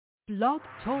Blog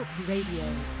Talk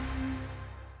Radio.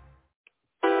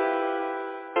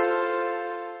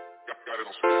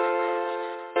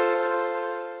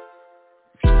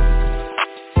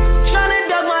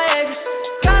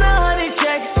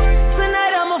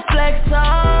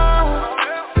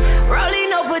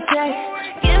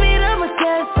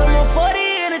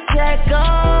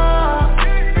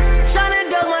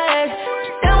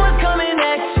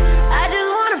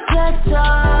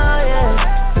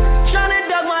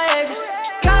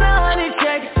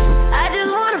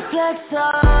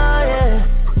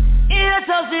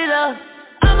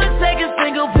 Take a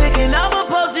single pic and I'ma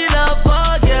post it up,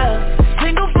 oh yeah.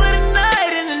 Single for the night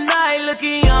and the night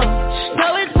looking young.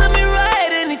 Know it to me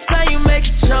right anytime you make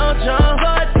it jump.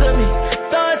 Throw it to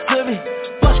me,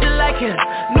 bust it like a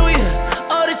New Year,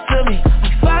 owe it to me.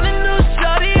 I found a new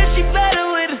shorty and she better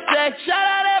with the sex. Shout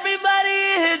out everybody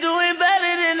in here doing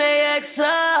better than they ex.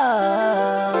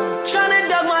 Tryna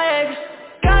duck my ex,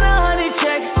 got 100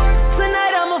 checks.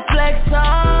 Tonight I'ma flex,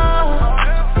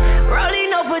 Rollie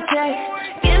no protect.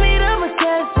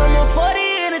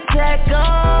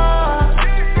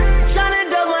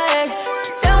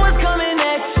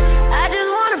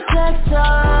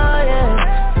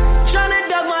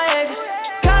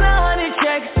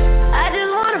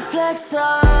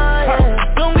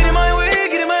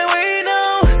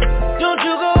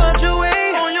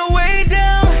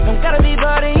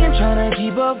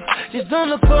 Just don't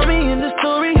look for me in the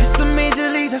story. It's the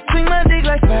major leagues. I swing my dick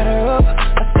like batter up.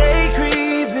 I stay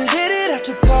creepin', hit it at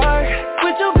your park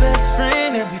with your best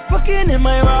friend and be fucking in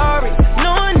my Rari.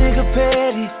 No a nigga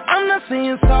petty, I'm not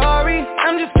saying sorry.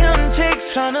 I'm just counting checks,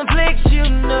 tryna flex, you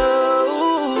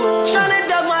know. Tryna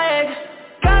duck my ex,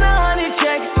 got 100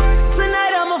 checks.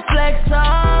 Tonight I'ma flex,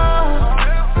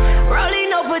 Rollie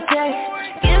no protect.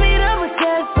 Give me the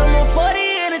protect, I'm on 40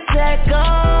 in a tech,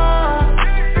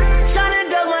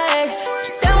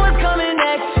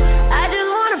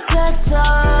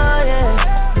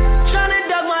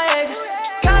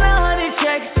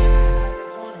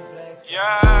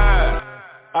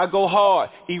 I go hard,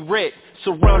 erect,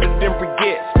 surrounded in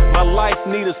briquettes. My life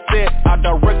need a set, I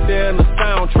direct there in the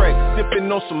soundtrack.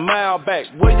 Sipping on some Malbec,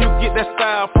 where you get that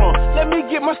style from? Let me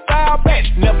get my style back.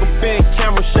 Never been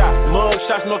camera shot, mug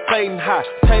shots, no Clayton high.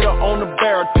 Tater on the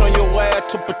barrel, turn your ass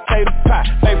to potato pie.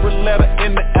 Favorite letter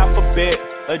in the alphabet,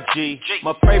 a G.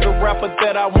 My favorite rapper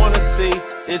that I wanna see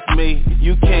is me.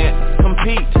 You can't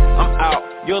compete, I'm out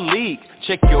your league.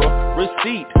 Check your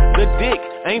receipt, the dick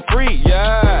ain't free,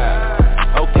 yeah.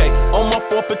 Okay, on my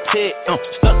fourth protect,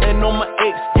 stuntin' on my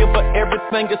ex, give her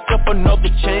everything except another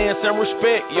chance and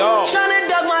respect, y'all. Tryna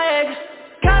duck my ex,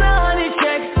 got 100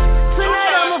 checks.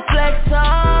 Tonight I'ma flex,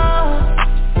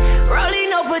 Rollie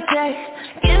no protect.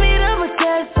 Give me the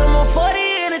protect, I'm on 40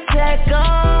 in a tech,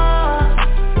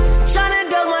 Tryna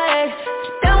duck my ex,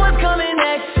 then what's coming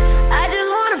next? I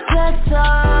just wanna flex,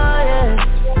 yeah.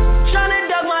 Tryna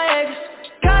duck my ex,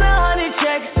 got 100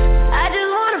 checks. I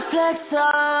just wanna flex,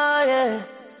 yeah.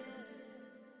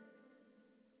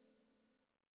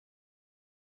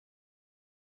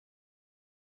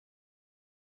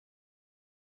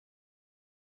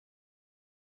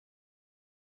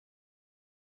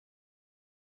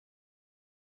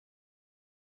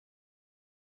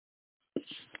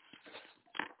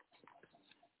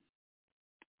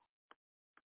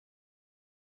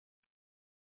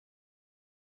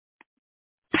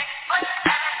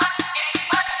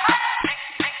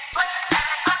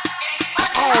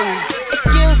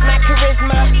 Excuse my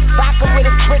charisma, vodka with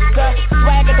a spritzer,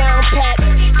 swagger down pat,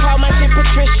 call my shit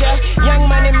Patricia, young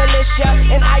money militia,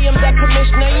 and I am the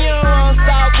commissioner. You don't want to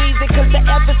start Weezy cause the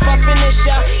F is for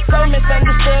finisher. So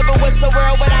misunderstood, but what's the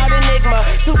world without enigma?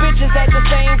 Two bitches at the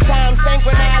same time,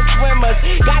 synchronized swimmers.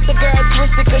 Got the girl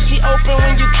twisted cause she open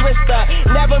when you twist her.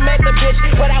 Never met the bitch,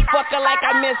 but I fuck her like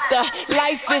I missed her.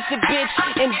 Life is the bitch,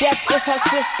 and death is her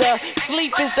sister.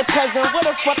 Sleep is the present, what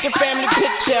a fucking family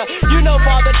picture. You know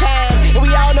Father Time, and we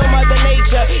all know Mother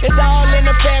Nature. It's all in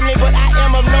the family, but I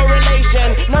am of no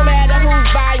relation. No matter who's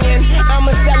buying, I'm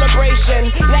a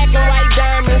celebration. Black and white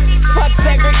diamonds, fuck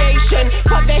segregation.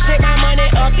 Fuck that shit, my money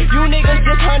up. You niggas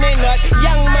just hunting up.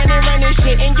 Young money running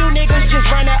shit, and you niggas just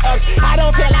running up. I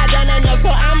don't feel I done enough, so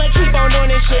I'ma keep on doing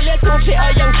this shit. Let's do shit,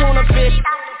 a young tuna fish.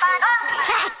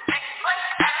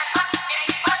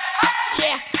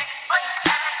 Yeah.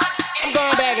 I'm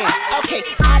going back in. Okay,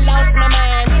 I lost my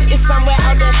mind. It's somewhere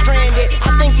out there stranded.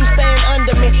 I think you staying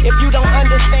under me if you don't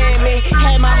understand me.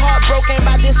 Had my heart broken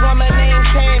by this woman named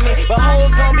Tammy, but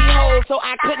hoes gon' be hoes, so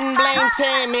I couldn't blame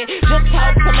Tammy. Just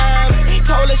talk to mom,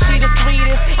 told her she the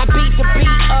sweetest. I beat the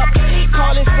beat up,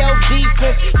 call it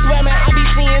self-defense. Swear man, I be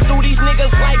seeing through these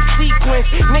niggas like sequence.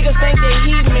 Niggas think they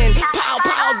heathen,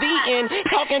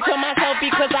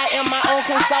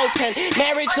 potent.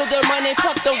 Married to the money,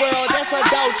 fuck the world, that's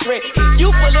adultery. You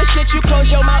full of shit, you close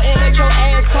your mouth and let your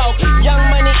ass talk. Young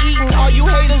money eating, all you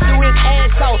haters do is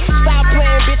asshole. Stop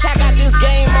playing, bitch, I got this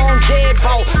game on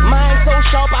deadbolt. Mine so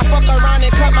sharp, I fuck around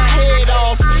and cut my head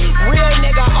off. Real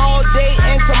nigga all day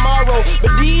and tomorrow.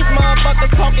 But these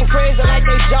motherfuckers talking crazy like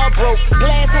they jaw broke.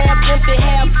 Glass half empty,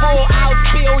 half full, I'll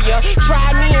spill ya.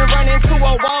 Try me and run into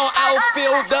a wall,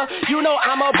 outfielder. You know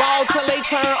I'm a ball till they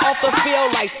turn off the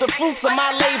field lights. The fruits of my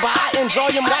labor, I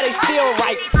enjoy them while they still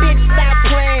right. Bitch, stop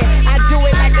playing, I do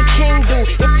it like a king do.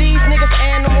 If these niggas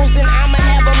animals, then I'ma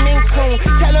have a mink soon.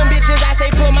 Tell them bitches I say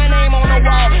put my name on the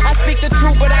wall. I speak the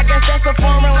truth, but I guess that's a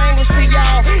foreign language to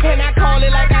y'all. And I call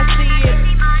it like I see it,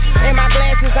 and my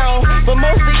glasses on. But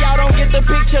most of y'all don't get the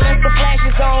picture unless the flash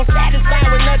is on. Satisfied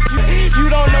with nothing, you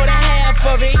don't know the half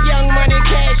of it. Young money,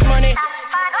 cash money.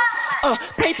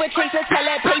 Paper chaser, tell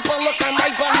that paper, look, I'm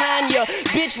right behind ya.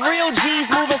 Bitch, real G's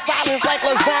moving silence like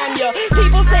lasagna.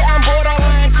 People say I'm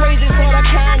borderline crazy, sorta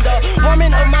kinda. Woman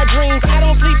of my dreams, I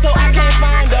don't sleep so I can't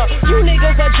find her. You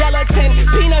niggas are gelatin,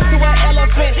 peanuts to an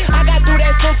elephant. I got through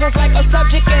that sentence like a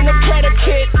subject and a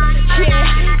predicate.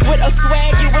 Yeah, with a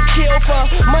swag you would kill for.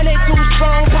 Money too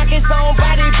strong, pockets on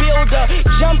bodybuilder.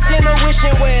 Jumped in a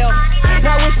wishing well,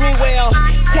 now wish me well.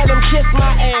 Tell them kiss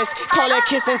my ass, call that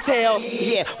kiss and tell.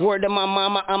 Yeah, word to my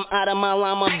mama, I'm out of my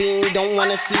llama bean. Don't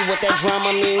wanna see what that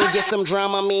drama mean. Get some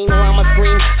drama mean, or I'ma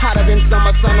scream hotter than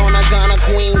summer sun on a Ghana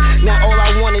queen. Now all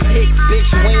I want is hits,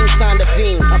 bitch, Wayne signed a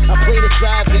fiend. I play the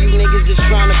side for you niggas just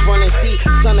trying to front and see.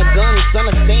 Son of gun, son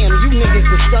of Sam, you niggas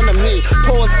the son of me.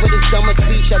 Pause for this dumber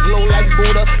speech, I glow like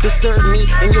Buddha. Disturb me,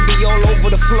 and you'll be all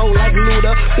over the flow like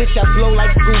Luda. Bitch, I flow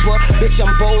like scuba, bitch,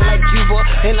 I'm bold like Cuba.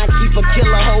 And I keep a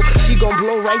killer hoe, she gon'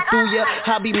 blow right through ya.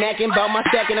 I be macking bout my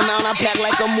stacking amount, I pack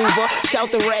like a mover.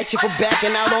 Shout the ratchet for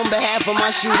backing out on behalf of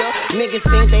my shooter. Niggas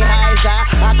think they high as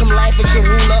I come life at your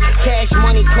ruler. Cash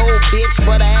money cold, bitch,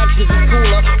 but I actions is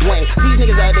cooler. Wayne, these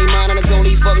niggas out they mind, and I told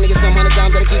these fuck niggas some 100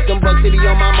 times that I keep them bucks city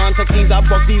on my mind. Tuck these, I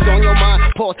fuck these on your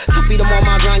mind. Pause, I feed them on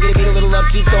my grind, get a beat a little up,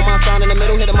 keep on my sign in the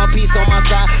middle, hit my piece on my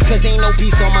side, cause ain't no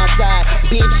peace on my side.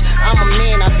 Bitch, I'm a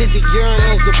man, I visit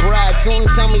urinals with bride. Soon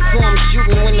tell me so I'm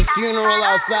shooting when the funeral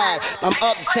outside. I'm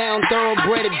uptown,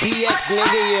 thoroughbred at BX,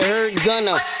 nigga, you heard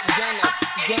Gunna.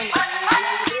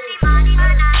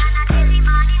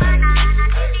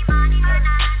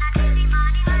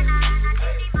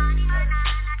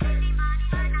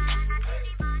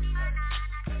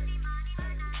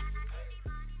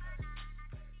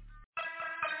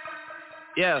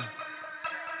 Yeah.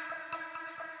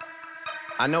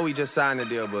 I know we just signed the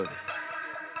deal, but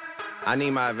I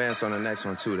need my advance on the next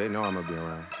one too. They know I'm gonna be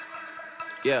around.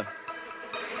 Yeah.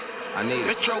 I need it.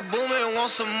 Metro Boomin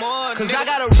want some more. Cause I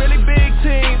got a really big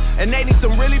team, and they need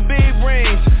some really big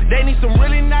rings. They need some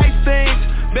really nice things.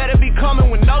 Better be coming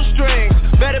with no strings.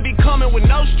 Better be coming with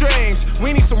no strings.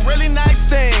 We need some really nice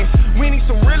things. We need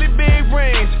some really big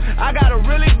rings. I got a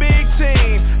really big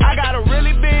team. I got a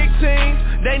really big team.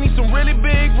 They need some really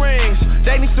big rings.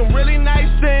 They need some really nice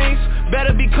things.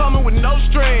 Better be coming with no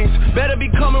strings. Better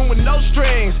be coming with no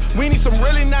strings. We need some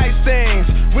really nice things.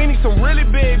 We need some really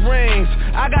big rings.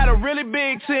 I got a really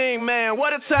big team, man.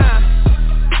 What a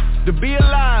time to be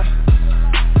alive.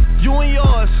 You and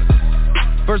yours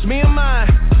versus me and mine.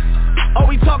 Are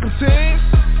we talking teams?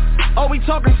 Are we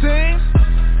talking teams?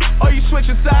 Are you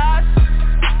switching sides?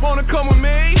 Wanna come with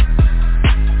me?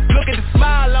 Look at the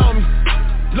smile on me.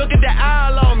 Look at the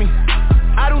eye on me.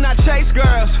 I do not chase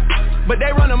girls, but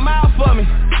they run a mile for me.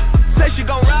 Say she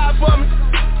gon' ride for me.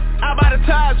 I buy the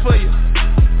tires for you.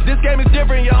 This game is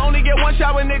different. You only get one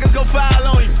shot when niggas go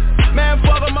foul on you. Man,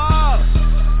 fuck them all.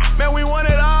 Man, we want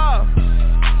it all.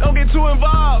 Don't get too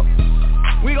involved.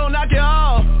 We gon' knock it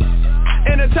off.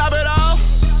 And to top it off,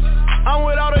 I'm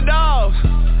with all the dogs.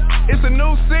 It's a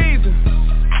new season,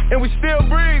 and we still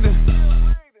breathing.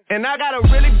 And I got a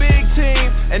really big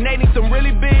team, and they need some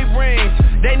really big rings.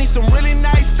 They need some really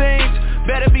nice things.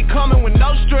 Better be coming with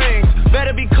no strings.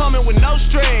 Better be coming with no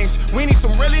strings. We need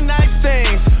some really nice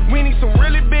things. We need some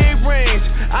really big rings.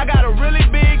 I got a really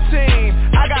big team.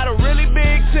 I got a really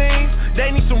big team. They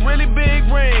need some really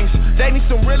big rings. They need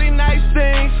some really nice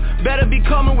things. Better be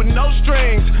coming with no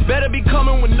strings. Better be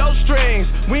coming with no strings.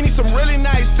 We need some really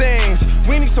nice things.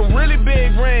 We need some really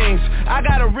big rings. I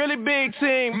got a really big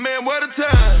team. Man, what a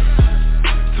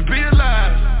time to be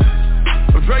alive.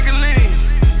 I'm drinking lean.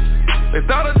 They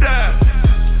thought I'd die.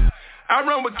 I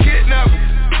run with kidnappers.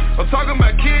 I'm talking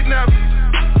about kidnappers.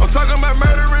 I'm talking about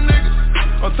murdering niggas.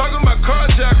 I'm talking about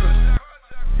carjackers.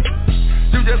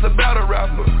 You just a battle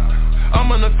rapper. I'm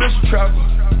an official trapper.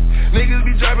 Niggas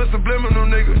be driving subliminal,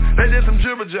 nigga. They did some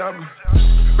jibber jabber.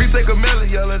 Retake a melon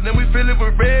yellow, then we fill it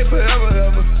with red forever,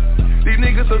 ever. These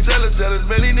niggas so jealous,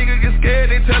 man, these niggas get scared,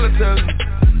 they tell it.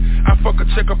 I fuck a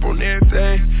check up on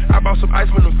everything. I bought some ice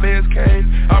when the feds came.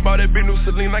 I bought that big new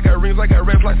Celine. I got rings, I got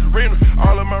rats like Serena.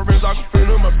 All of my rings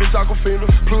Aquafina, my bitch Aquafina.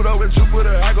 Pluto and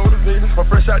Jupiter, I go to Venus. I'm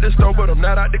fresh out the store, but I'm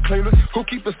not out the cleaners. Who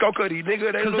keep a scope of these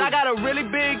niggas, they lose. Cause I got a really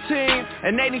big team,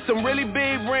 and they need some really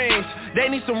big rings. They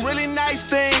need some really nice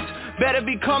things. Better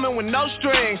be coming with no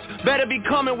strings. Better be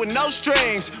coming with no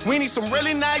strings. We need some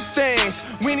really nice things.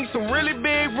 We need some really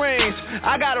big rings.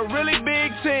 I got a really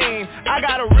big team. I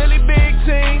got a really big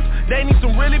team. They need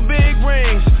some really big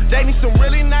rings. They need some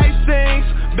really nice things.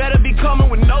 Better be coming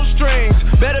with no strings.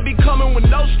 Better be coming with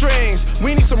no strings.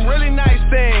 We need some really nice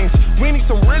things. We need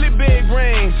some really big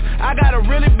rings. I got a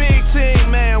really big team,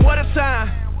 man. What a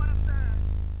time.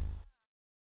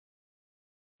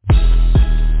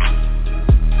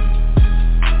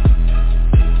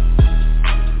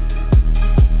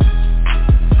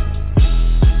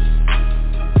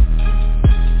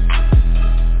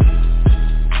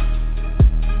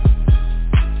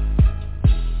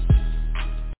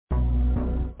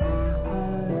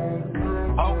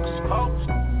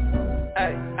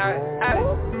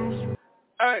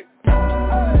 Hey,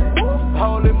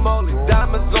 holy moly,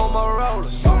 diamonds on my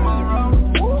rollers.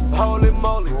 Holy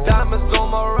moly, diamonds on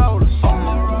my rollers.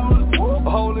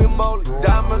 Holy moly,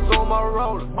 diamonds on my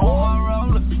roller.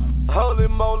 Holy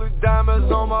moly,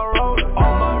 diamonds on my roller.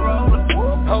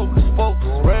 Hocus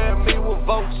pocus, ran me with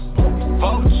votes.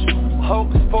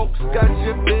 Hocus pocus, got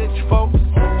your bitch focused.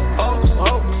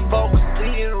 Hocus pocus,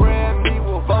 Ian ran me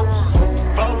with votes.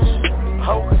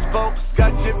 Hocus pocus,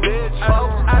 got your bitch focused.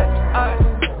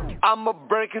 I'ma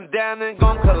break it down and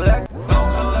gon' collect.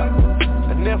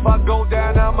 And if I go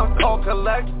down, I'ma call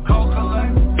collect.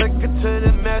 Take her to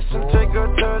the mesh and take her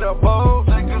to the bowl.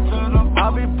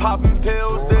 I'll be popping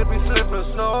pills, they be slipping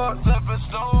snort.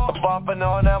 Bumping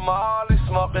on that Molly,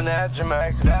 smoking that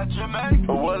Jamaica.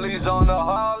 Willie's on the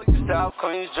Harley, South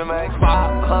Queens, Jamaica.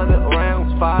 500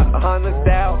 rounds, 500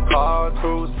 down, car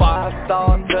cruise.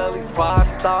 5-star telly,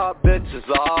 5-star bitches,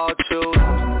 all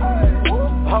choosing.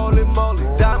 Holy moly,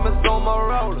 diamonds on my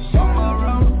rollers.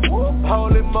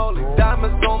 Holy moly,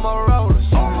 diamonds on my rollers.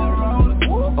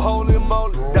 Holy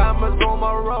moly, diamonds on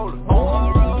my roller.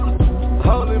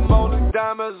 Holy moly,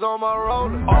 diamonds on my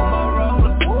roller.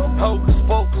 Hocus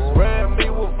pocus, ran me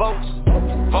with votes.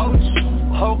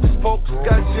 Hocus pocus,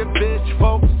 got your bitch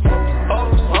focused.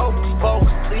 Hocus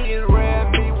pocus, Ian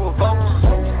ran me with votes.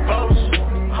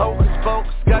 Hocus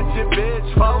pocus, got your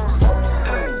bitch focused.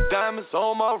 Diamonds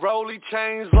on my rollie,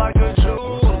 chains like a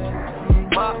jewel.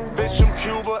 My bitch from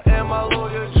Cuba and my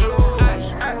lawyer Jew.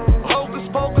 Hocus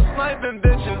pocus, sniping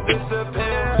bitches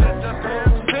disappear.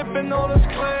 Sipping on this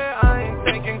clear, I ain't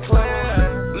thinking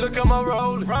clear. Look at my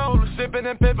rollie, sipping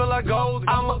and pippin' like gold.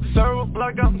 I'ma serve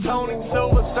like I'm Tony,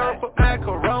 silver surfer,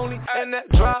 macaroni. And that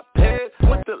drop head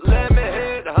with the lemon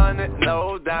head, 100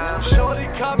 no dime. Shorty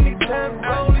caught me 10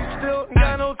 rollies, still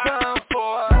got no time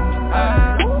for her.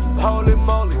 Holy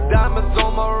moly, diamonds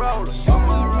on my rollers.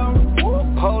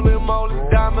 Holy moly,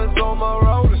 diamonds on my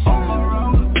rollers.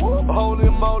 Holy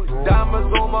moly,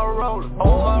 diamonds on my roller.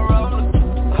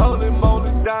 Holy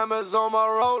moly, diamonds on my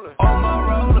roller.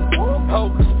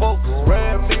 Hocus pocus,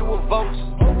 ran me with votes.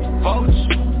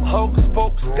 Hocus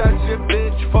pocus, got your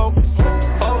bitch focused.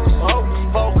 Hocus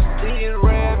pocus, Ian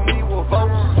ran me with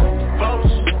votes.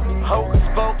 Hocus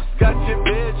pocus, got your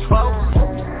bitch focused.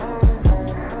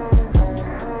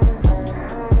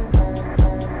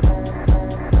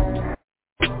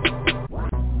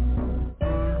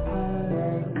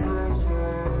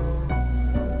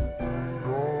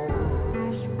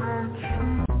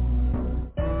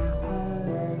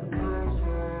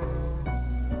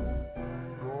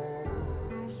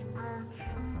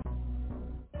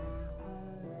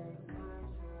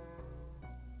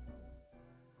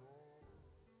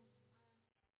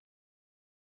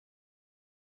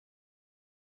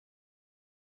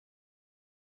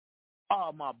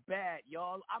 Oh, my bad,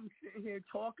 y'all. I'm sitting here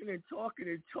talking,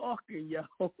 yo.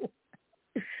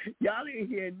 Y'all didn't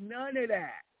hear none of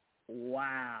that.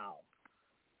 Wow.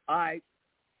 All right.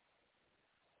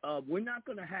 We're not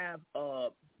going to have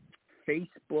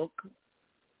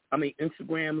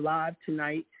Instagram live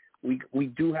tonight. We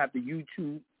do have the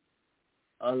YouTube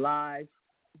live.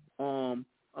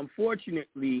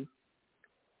 Unfortunately,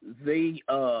 they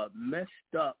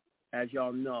messed up, as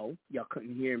y'all know. Y'all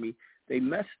couldn't hear me. They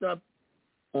messed up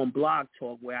on Blog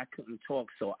Talk where I couldn't talk,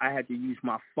 so I had to use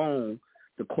my phone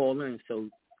to call in so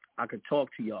I could talk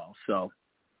to y'all. So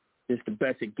it's the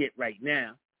best it get right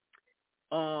now.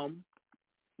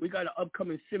 We got an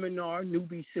upcoming seminar,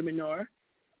 newbie seminar,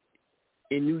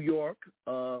 in New York.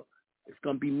 It's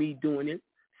going to be me doing it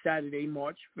Saturday,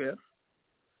 March 5th,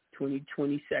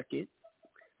 2022,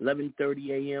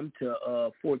 11:30 a.m. to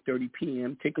 4:30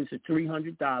 p.m. Tickets are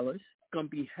 $300. It's going to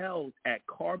be held at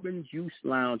Carbon Juice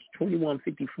Lounge,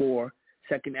 2154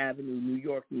 2nd Avenue, New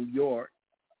York, New York,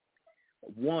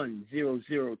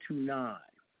 10029.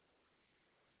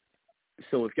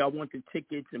 So if y'all want the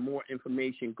tickets and more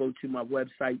information, go to my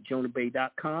website,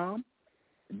 jonahbay.com,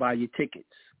 and buy your tickets.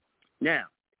 Now,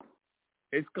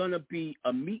 it's going to be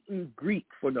a meet and greet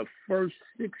for the first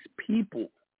 6 people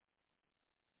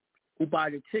who buy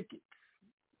the tickets.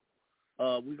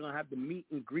 We're going to have the meet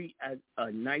and greet at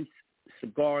a nice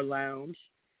cigar lounge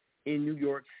in New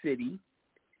York City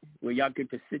where y'all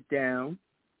get to sit down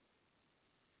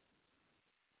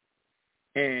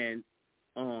and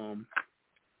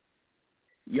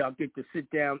y'all get to sit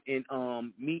down and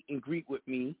meet and greet with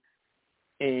me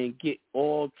and get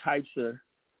all types of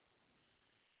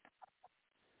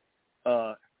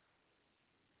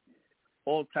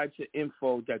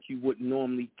info that you wouldn't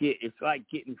normally get. It's like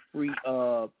getting free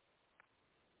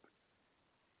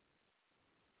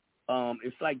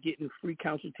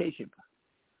consultation.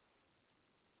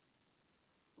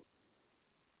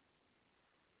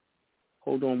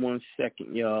 Hold on one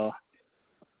second, y'all.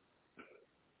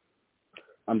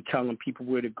 I'm telling people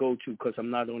where to go to because I'm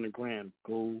not on the gram.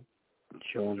 Go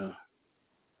Jonah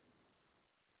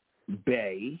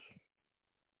Bay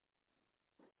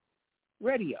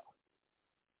Radio.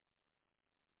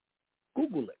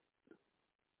 Google it.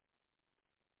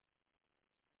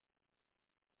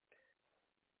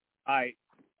 All right,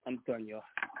 I'm done, y'all.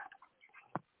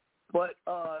 But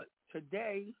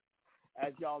today,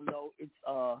 as y'all know, it's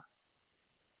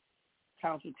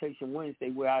Consultation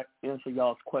Wednesday where I answer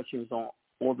y'all's questions on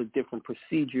all the different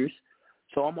procedures.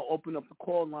 So I'm going to open up the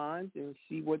call lines and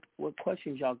see what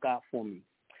questions y'all got for me.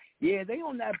 Yeah, they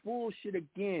on that bullshit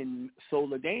again,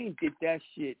 Solar. They ain't did that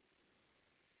shit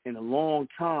in a long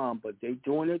time, but they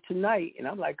doing it tonight. And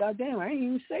I'm like, God damn, I ain't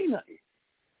even say nothing.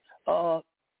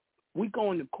 We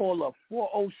going to call up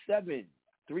 407-364.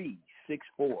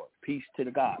 Peace to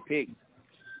the God. Peace.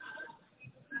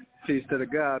 Peace to the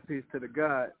God. Peace to the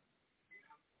God.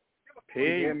 Peace.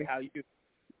 You hear me? How you?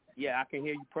 Yeah, I can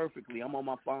hear you perfectly. I'm on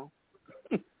my phone.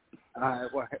 All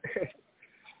right. Well,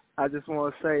 I just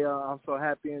want to say I'm so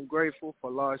happy and grateful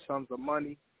for large sums of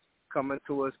money coming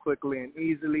to us quickly and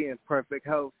easily, and perfect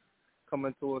health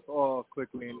coming to us all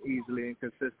quickly and easily and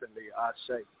consistently.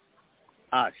 Ashe.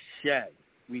 Ashe.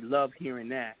 We love hearing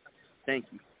that.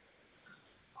 Thank you.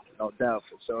 No doubt,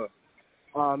 for sure.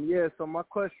 Yeah, so my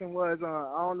question was,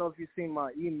 I don't know if you've seen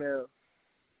my email.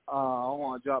 I don't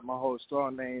want to drop my whole straw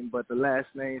name, but the last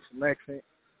name from accent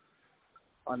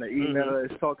on the email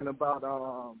is talking about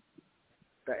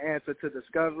the answer to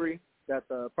discovery that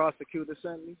the prosecutor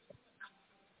sent me.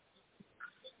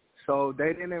 So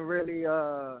they didn't really,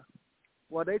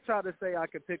 well, they tried to say I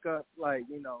could pick up, like,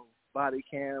 you know, body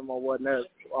cam or whatnot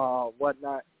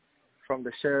from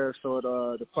the sheriff's or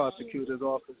the prosecutor's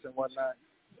office and whatnot.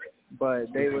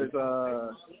 But they was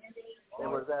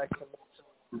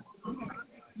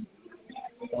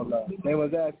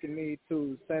asking me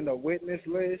to send a witness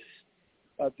list,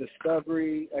 a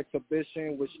discovery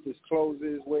exhibition which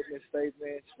discloses witness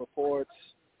statements, reports,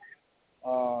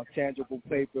 tangible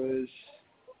papers,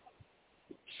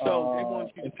 so they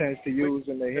want you intends to use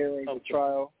in the hearing or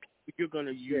trial. You're going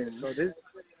to use. Yeah, so this,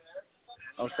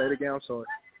 I'll say it again, I'm sorry.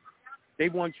 They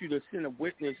want you to send a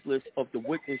witness list of the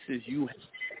witnesses you have.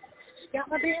 Got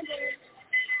my band-aid.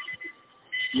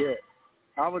 Yeah,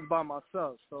 I was by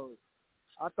myself, so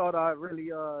I thought I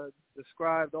really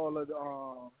described all of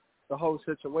the whole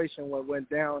situation, what went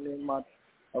down in my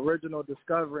original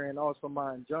discovery and also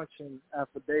my injunction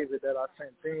affidavit that I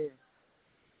sent in.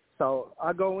 So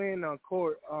I go in on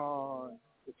court on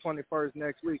the 21st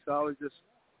next week, so I was just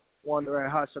wondering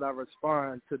how should I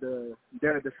respond to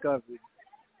their discovery,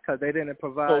 because they didn't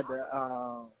provide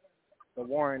the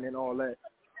warrant and all that.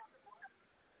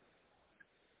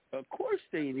 Of course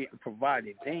they didn't provide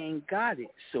it. They ain't got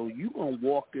it. So you going to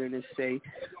walk in and say,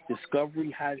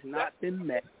 discovery has not been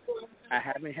met. I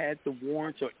haven't had the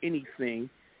warrants or anything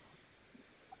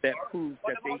that proves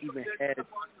that they even had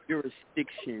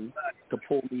jurisdiction to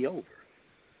pull me over.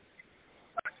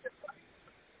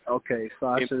 Okay, so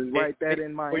I should write that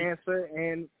in my answer.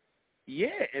 And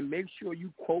yeah, and make sure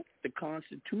you quote the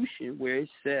Constitution where it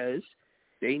says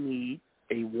they need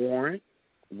a warrant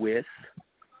with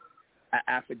an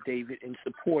affidavit in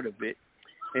support of it,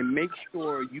 and make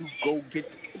sure you go get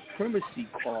the supremacy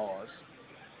clause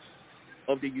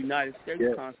of the United States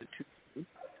Constitution,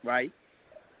 right?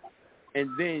 and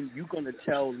then you're going to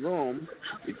tell them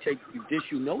to take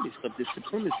judicial notice of the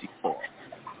supremacy clause.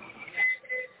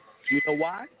 You know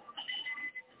why?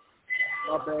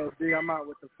 My bad, D. I'm out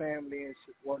with the family and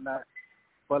shit, whatnot.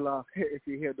 But if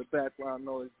you hear the background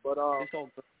noise, but it's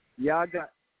over. Yeah, I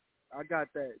got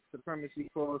that supremacy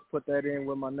clause. Put that in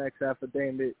with my next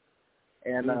affidavit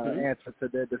and answer to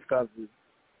their discovery.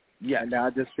 Yeah, and I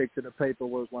just stick to the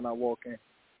paperwork when I walk in.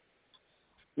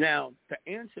 Now, to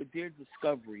answer their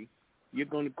discovery, you're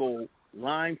going to go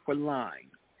line for line.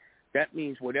 That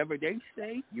means whatever they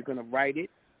say, you're going to write it,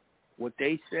 what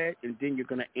they said, and then you're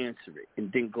going to answer it,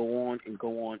 and then go on and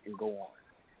go on and go on.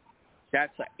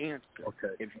 That's an answer.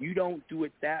 Okay. If you don't do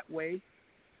it that way,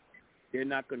 they're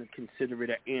not going to consider it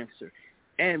an answer.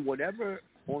 And whatever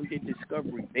on their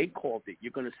discovery they called it,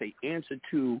 you're going to say answer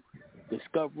to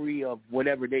discovery of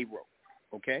whatever they wrote.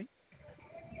 Okay?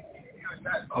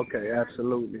 Okay,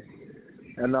 absolutely.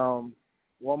 And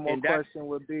one more question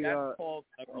would be... That's called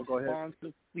a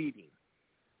responsive pleading.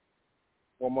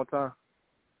 One more time.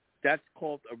 That's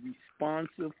called a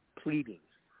responsive pleading.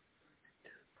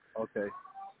 Okay.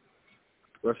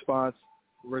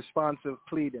 Responsive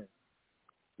pleading.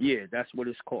 Yeah, that's what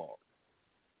it's called.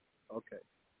 Okay.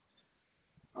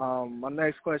 My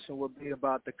next question would be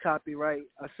about the copyright.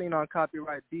 I seen on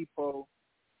Copyright Depot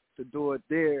to do it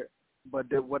there, but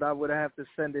would I have to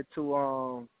send it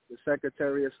to the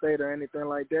Secretary of State or anything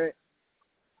like that?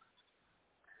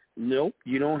 Nope,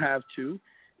 you don't have to.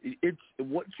 It's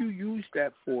what you use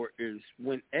that for is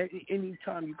when any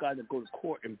time you got to go to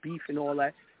court and beef and all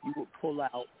that, you would pull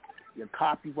out your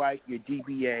copyright, your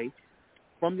DBA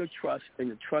from the trust, and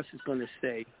the trust is going to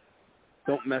say,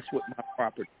 "Don't mess with my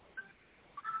property."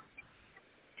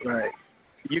 Right.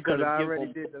 You're going to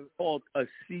give them what's called a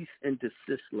cease and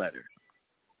desist letter.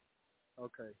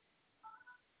 Okay.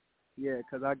 Yeah,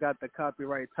 because I got the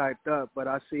copyright typed up, but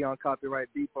I see on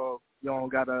Copyright Depot you don't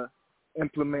got to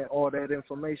implement all that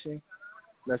information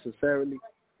necessarily.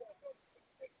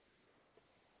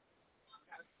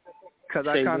 Because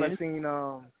I kind of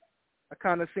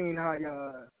seen how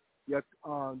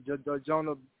the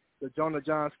Jonah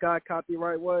John Scott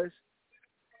copyright was,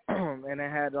 and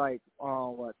it had like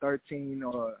 13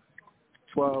 or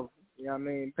 12,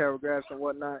 paragraphs and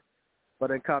whatnot.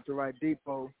 But in Copyright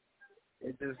Depot,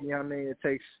 it just it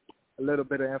takes a little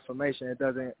bit of information. It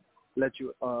doesn't let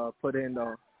you put in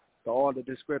all the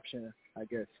description, I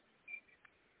guess,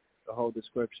 the whole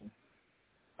description.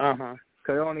 Because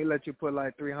it only let you put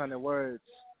like 300 words.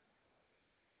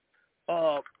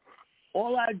 All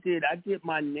I did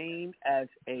my name as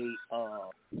a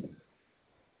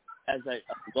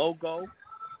logo,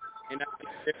 and I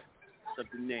did of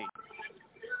the name.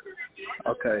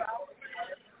 Okay.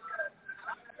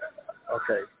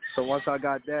 So once I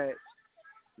got that,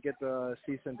 get the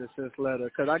cease and desist letter,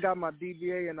 because I got my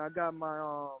DBA and I got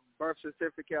my birth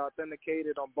certificate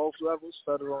authenticated on both levels,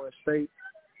 federal and state.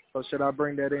 So should I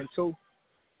bring that in too?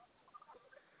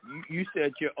 You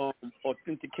said your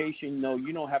authentication. No,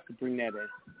 you don't have to bring that in.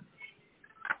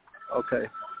 Okay.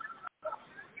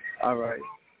 All right.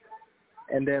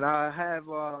 And then I have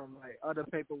like other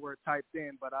paperwork typed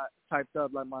in, but I typed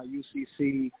up like my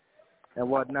UCC and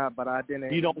whatnot, but I didn't.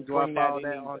 Do I file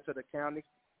that onto the county?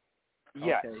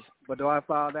 Yes. Okay. But do I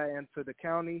file that into the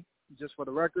county just for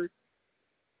the record?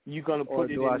 You're gonna put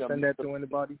it in. Or do I send that to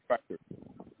anybody? Record.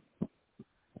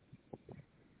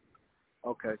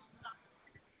 Okay.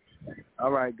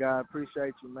 All right, God.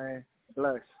 Appreciate you, man.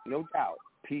 Bless. No doubt.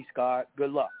 Peace, God.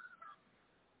 Good luck.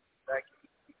 Thank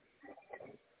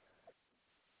you.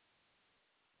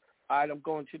 All right, I'm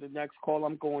going to the next call.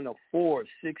 I'm going to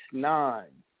 469-756.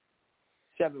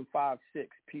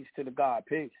 Peace to the God.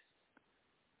 Peace.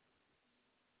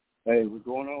 Hey, what's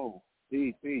going on?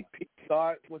 Peace. Peace,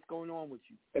 God. What's going on with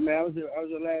you? Hey, man, I was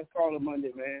your last caller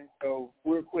Monday, man. So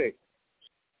real quick,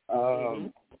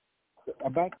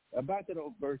 about that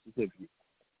old birth certificate.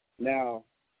 Now,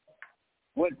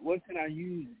 what can I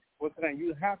use? What can I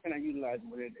use? How can I utilize it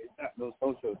when it's not no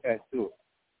social attached to it?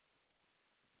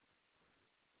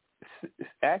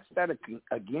 Ask that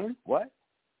again. What?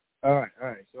 All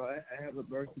right. So I have a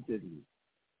birth certificate.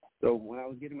 So when I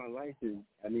was getting my license,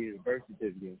 I needed a birth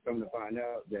certificate. Come to find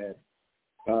out that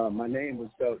my name was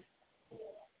spelled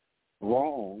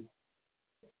wrong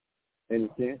in a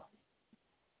sense,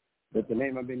 but the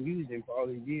name I've been using for all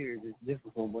these years is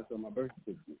different from what's on my birth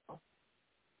certificate.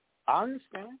 I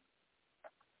understand.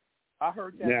 I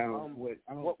heard that. Now,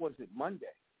 what was it?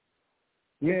 Monday.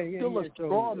 It's still a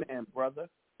straw man, brother.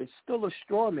 It's still a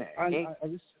straw man.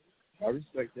 I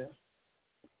respect that.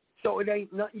 So it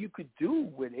ain't nothing you could do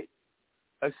with it,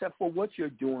 except for what you're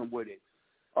doing with it.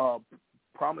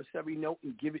 promissory note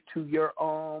and give it to your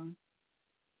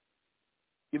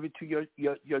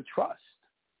trust.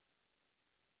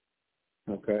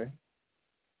 Okay.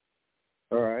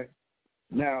 All right.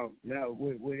 Now,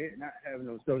 with it not having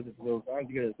no social, so if I was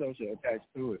to get a social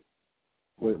attached to it,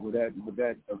 would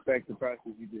that affect the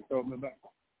process you just told me about?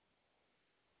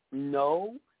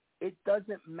 No, it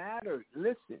doesn't matter.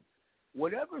 Listen,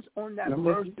 whatever's on that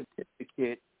birth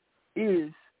certificate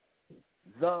is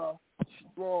the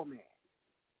straw man.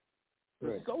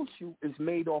 The social is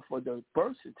made off of the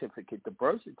birth certificate. The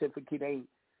birth certificate ain't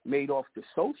made off the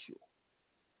social.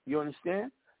 You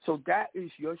understand? So that is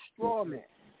your straw man.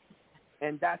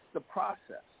 And that's the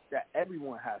process that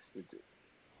everyone has to do.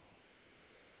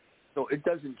 So it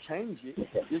doesn't change it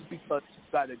just because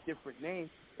it's got a different name.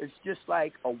 It's just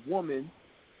like a woman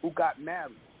who got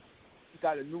married. She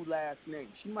got a new last name.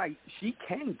 She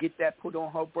can get that put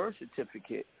on her birth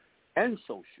certificate and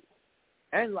social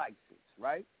and license,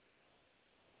 right?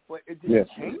 But it didn't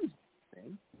change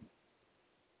anything.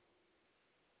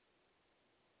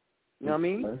 You know what I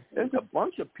mean? There's a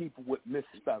bunch of people with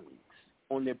misspellings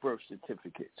on their birth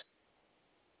certificates.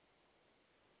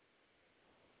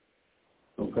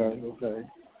 Okay.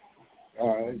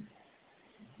 All right.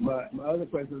 My other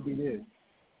question would be this.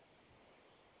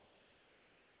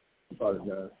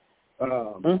 Apologize.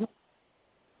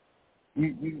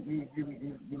 You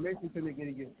mentioned to me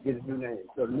get a new name.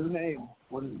 So the new name,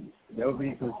 that would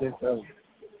be consist of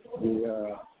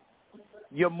the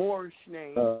your Moorish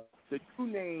name. The true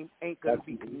name ain't gonna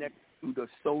be connected to the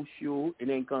social. It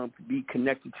ain't gonna be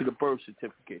connected to the birth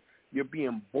certificate. You're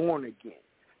being born again.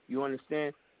 You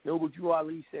understand? Noble Drew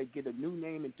Ali said, get a new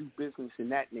name and do business in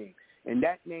that name. And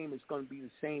that name is going to be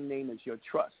the same name as your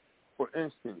trust. For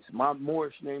instance, my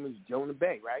Moorish name is Jonah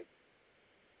Bay, right?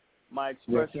 My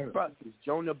Express Trust is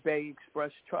Jonah Bay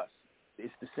Express Trust.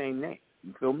 It's the same name.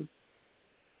 You feel me?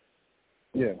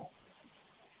 Yeah.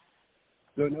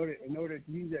 So in order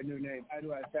to use that new name, how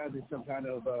do I establish some kind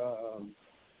of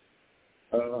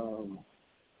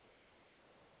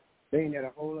thing that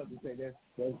I hold up and say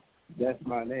that's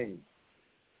my name?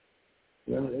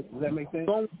 Does that make sense?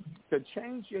 To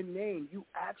change your name, you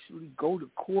actually go to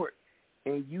court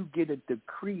and you get a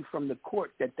decree from the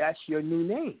court that that's your new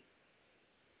name.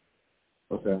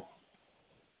 Okay.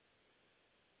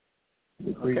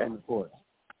 Decree from the court.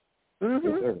 Mm-hmm.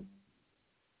 Yes, sir.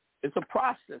 It's a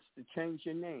process to change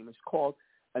your name. It's called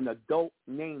an adult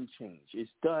name change. It's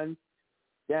done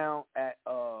down at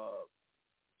I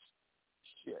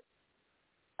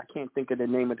can't think of the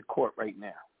name of the court right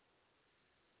now.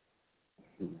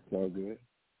 It's all good.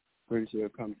 Pretty sure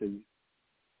it'll come to you.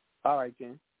 All right,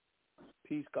 then.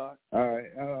 Peace, God. All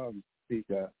right. Peace,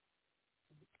 God.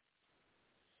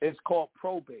 It's called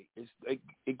probate.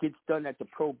 It gets done at the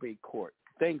probate court.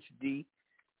 Thanks, D.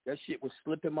 That shit was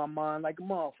slipping my mind like a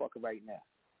motherfucker right now.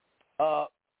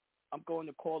 I'm going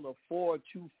to call her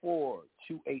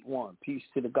 424-281. Peace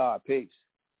to the God. Peace.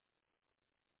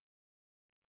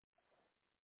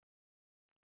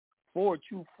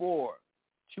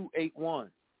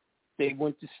 424-281. They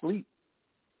went to sleep.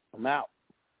 I'm out.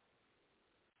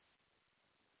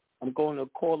 I'm going to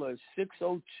call her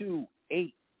 602-859.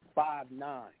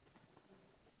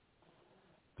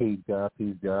 Peace, God,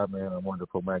 man. I'm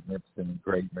wonderful, magnificent, and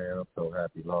great, man. I'm so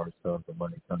happy. Large sums of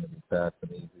money coming in fast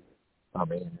and easy.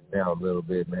 I'm in now a little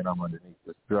bit, man. I'm underneath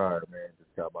this dryer, man.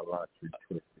 Just got my lottery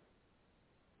twisted.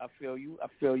 I feel you.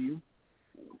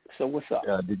 So what's up?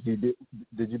 Did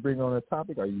you bring on a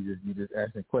topic, or you just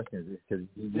asking questions? Because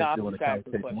you just doing a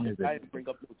conversation Wednesday. I didn't bring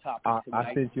up no topic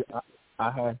tonight. I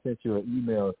had sent you an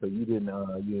email, so you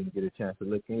didn't get a chance to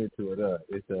look into it. I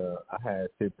had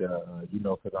sent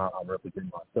because I'm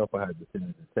representing myself. I had to send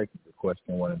the detective a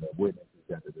question. One of the witnesses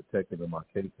that the detective in my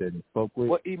case said he spoke with.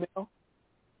 What email?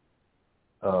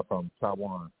 From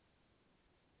Taiwan.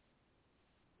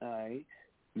 All right.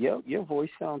 Your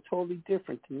voice sounds totally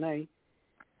different tonight.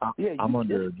 I'm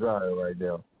under a dryer right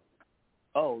now.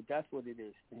 Oh, that's what it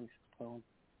is. Thanks.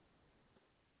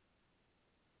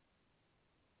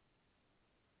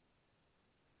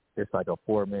 It's like a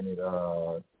 4-minute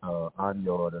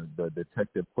audio of the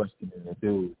detective questioning the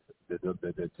dude.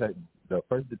 The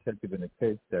first detective in the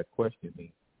case that questioned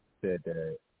me said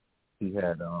that he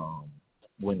had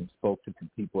when he spoke to some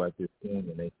people at this thing,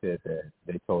 and they said that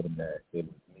they told him that it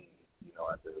was me,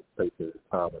 at the place of the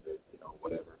time of it,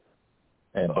 whatever.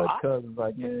 And but cuz was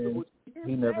like, man,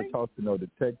 he never talked to no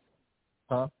detective.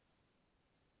 Huh?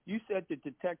 You said the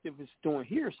detective is doing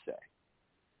hearsay.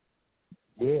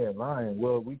 Yeah, lying.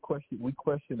 Well, we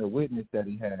questioned a witness that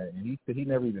he had, and he said he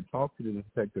never even talked to the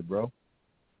detective, bro.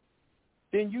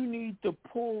 Then you need to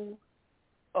pull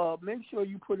make sure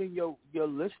you put in your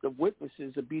list of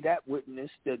witnesses to be that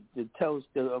witness that tells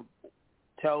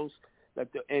that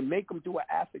and make them do an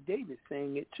affidavit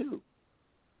saying it too.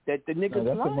 That the nigga's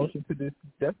that's lying. A motion to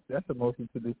that's a motion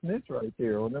to dismiss right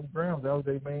there on them grounds. That was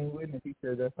their main witness. He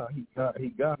said that's how he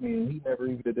got me, and he never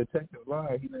even the detective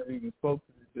lied. He never even spoke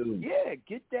to the dude. Yeah,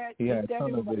 get that in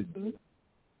writing.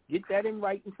 Get that in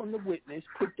writing from the witness.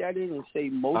 Put that in and say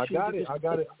motion. I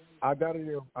got it. I got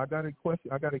a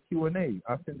question. I got a Q&A.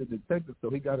 I sent the detective, so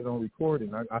he got it on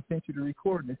recording. I sent you the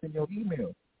recording. It's in your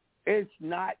email. It's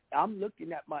not. I'm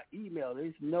looking at my email.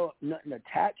 There's nothing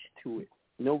attached to it.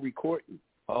 No recording.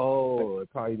 Oh, it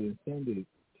probably didn't send it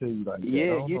to you like that.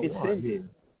 Yeah, you didn't send it.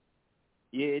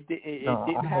 Yeah, it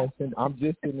didn't happen. I'm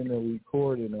just sending a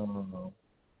recording.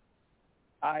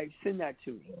 I send that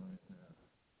to you.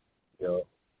 Yeah.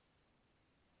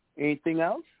 Anything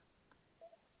else?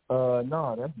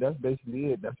 No, that's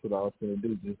basically it. That's what I was going to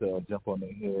do. Just jump on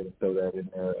their head and throw that in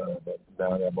there.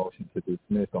 That motion to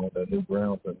dismiss on the new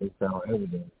grounds of newfound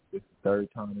evidence. It's the third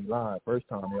time he lied. First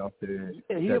time they all said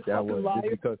that was liar.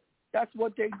 Because that's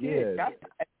what they did. Yeah. That's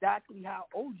exactly how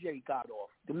OJ got off.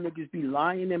 Them niggas be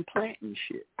lying and planting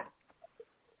shit.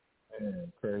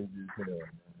 Man, crazy as hell, man.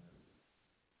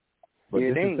 But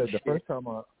this is the first time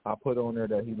I put on there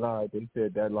that he lied, they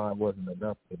said that lie wasn't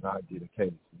enough to not get a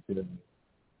case. You feel me?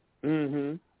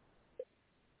 Mm-hmm.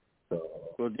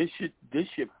 So this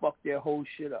shit fucked their whole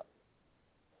shit up.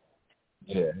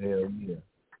 Yeah, hell yeah.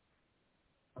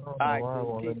 I don't know why I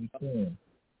won't let me sing.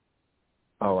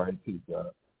 All right, peace,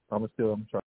 God. I'm trying.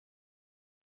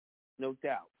 No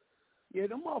doubt. Yeah,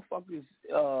 them motherfuckers,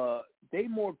 they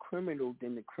more criminal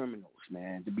than the criminals,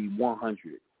 man, to be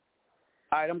 100.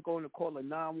 All right, I'm going to call a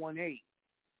 918-814.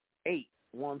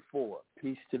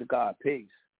 Peace to the God. Peace.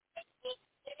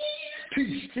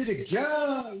 Peace to the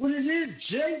God. What it is,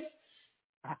 Jay?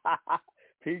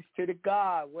 Peace to the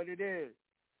God. What it is?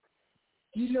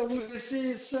 You know what this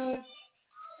is, son?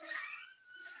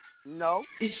 No.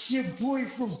 It's your boy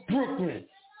from Brooklyn.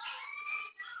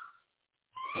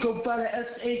 Go by the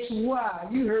SHY.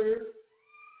 You heard?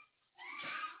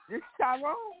 This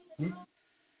Tyrone?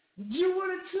 You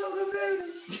want to tell them,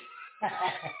 baby?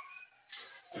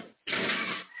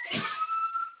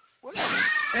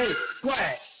 Hey,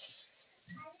 quiet.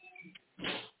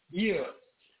 Yeah.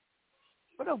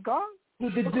 What up, God?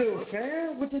 What the deal,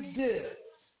 fam? What the deal?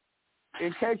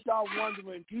 In case y'all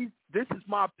wondering, this is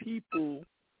my people.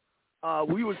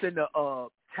 We was in the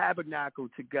tabernacle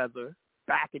together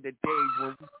back in the days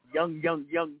when we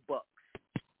young bucks.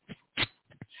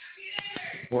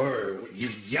 Word, you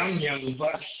young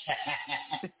bucks.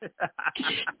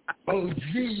 Oh,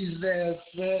 geez, there,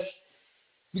 sir.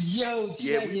 Yo,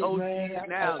 yeah, we OGs man.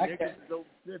 Now. Niggas is over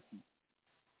 50.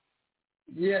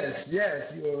 Yes,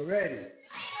 you already.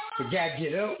 I gotta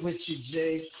get up with you,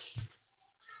 Jay.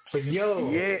 But yo.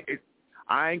 Yeah,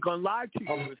 I ain't gonna lie to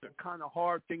you. It's a kind of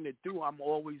hard thing to do. I'm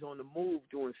always on the move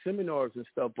doing seminars and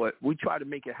stuff, but we try to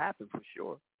make it happen for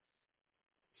sure.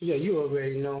 Yeah, you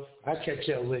already know. I catch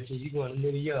up with you. You going to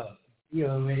New York. You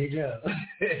already know.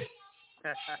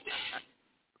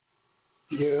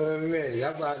 You already.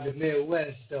 I'm out in the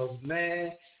Midwest, though,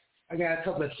 man. I got a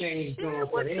couple of things going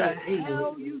for the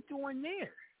hell are you doing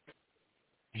there?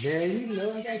 Man, you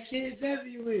know I got kids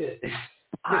everywhere.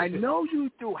 I know you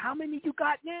do. How many you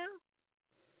got now?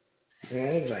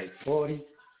 Man, it's like 40.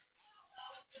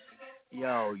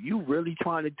 Yo, you really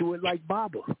trying to do it like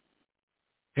Baba.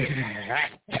 Yeah,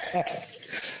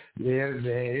 man,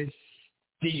 it's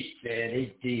deep, man.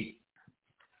 It's deep.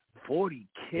 40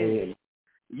 kids. Yeah.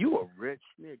 You a rich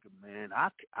nigga, man. I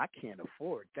can't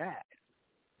afford that.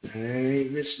 I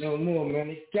ain't rich no more, man.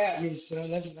 They got me,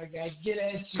 son. That's what I got to get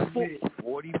at you with.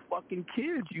 40 fucking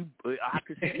kids. I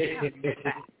could see how you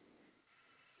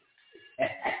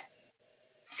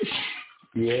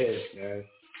Yes, man.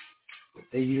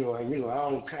 You know, I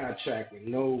don't contract with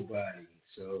nobody,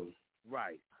 so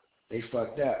right. They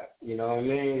fucked up, you know what I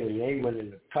mean? And they went in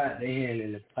the pot. They hand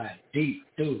in the pot deep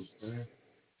too, man.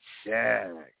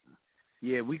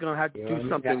 Yeah, we gonna have to do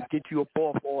something to get you up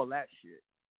off all that shit.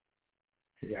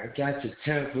 Yeah, I got your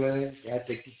template. I have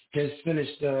to just finish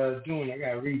doing. I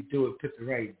gotta redo it. Put the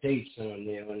right dates on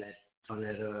there on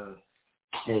that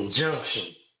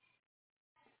injunction.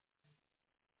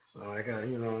 So I got,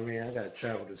 you know what I mean? I got to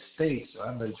travel the states. So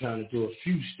I've been trying to do a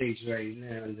few states right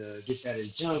now and get that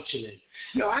injunction.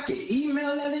 And, I can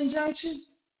email that injunction?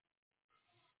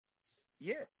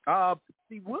 Yeah.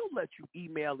 We'll let you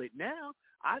email it now.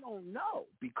 I don't know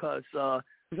because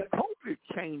COVID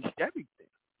changed everything.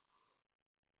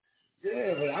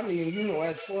 Yeah, but I mean,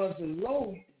 as far as the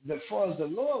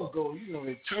law goes,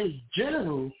 in terms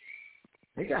general,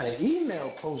 They got an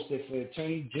email posted for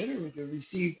Attorney General to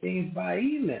receive things by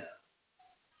email.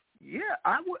 Yeah,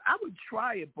 I would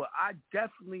try it, but I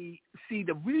definitely see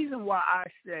the reason why I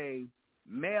say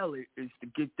mail it is to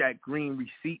get that green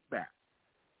receipt back.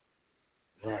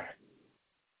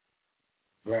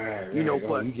 Right. You know,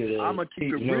 but I'm gonna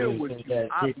keep it real with you.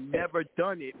 I've never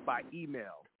done it by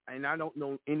email, and I don't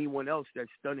know anyone else that's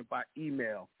done it by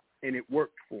email and it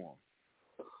worked for them.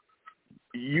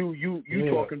 You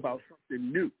talking about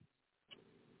something new?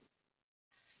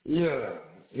 Yeah,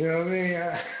 you know what I mean.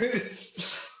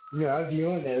 I be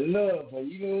on that love, but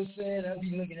you know what I'm saying. I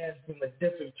be looking at it from a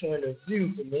different point of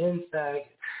view, from the inside,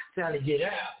 trying to get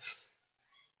out.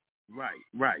 Right.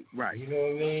 You know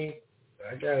what I mean?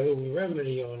 I got a little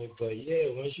remedy on it, but yeah,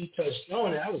 once you touched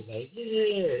on it, I was like,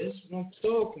 yeah, that's what I'm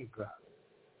talking about.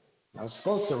 I was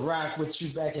supposed to rock with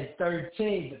you back in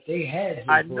 13, but they had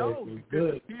you. I know.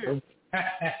 Good.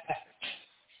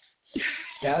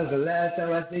 That was the last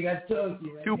time I think I talked to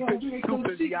you. Like, too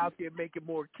busy out there making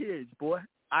more kids, boy.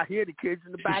 I hear the kids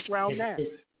in the background now.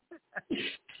 Yeah,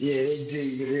 they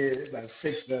do. There's about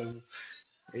 6 of them.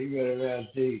 They go around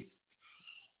deep.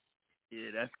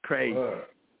 Yeah, that's crazy.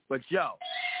 But, yo,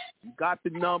 you got the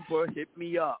number. Hit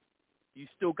me up. You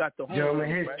still got the home. Yo, I'm going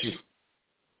to hit right? you.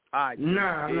 All right.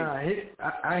 Nah.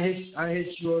 I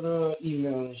hit you on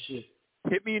email and shit.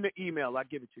 Hit me in the email. I'll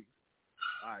give it to you.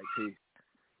 All right, peace.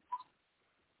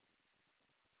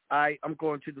 All right, I'm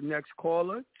going to the next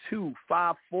caller,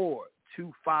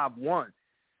 254-251.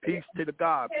 Peace to the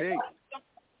God. Peace.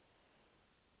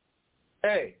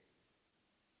 Hey.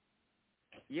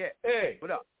 Yeah. Hey. What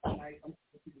up? All right, I'm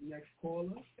going to the next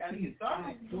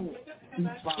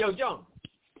caller. Yo, John.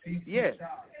 Yeah.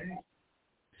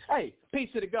 Hey,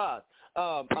 peace to the God.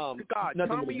 God,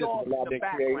 nothing turn me off in the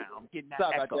background. I'm getting that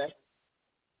Sorry echo. about that.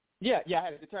 Yeah, I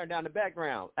had to turn down the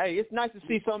background. Hey, it's nice to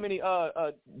see so many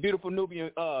beautiful Nubian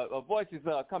voices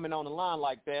coming on the line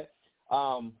like that.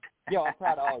 I'm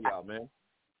proud of all y'all, man.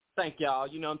 Thank y'all,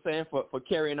 you know what I'm saying, for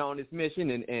carrying on this mission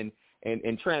and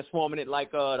transforming it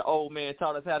like the old man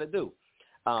taught us how to do.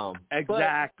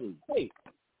 Exactly. But, hey,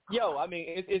 I mean,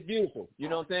 it's beautiful, you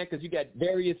know what I'm saying, because you got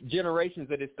various generations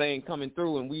of this thing coming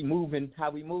through, and we moving how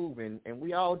we move, and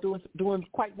we all doing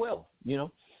quite well, you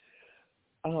know.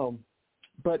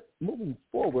 But moving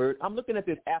forward, I'm looking at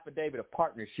this affidavit of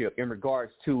partnership in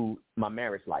regards to my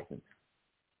marriage license.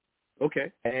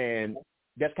 Okay. And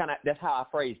that's how I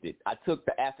phrased it. I took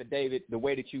the affidavit, the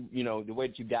way that you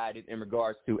guided in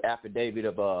regards to affidavit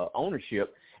of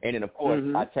ownership, and then of course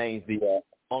I changed the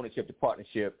ownership to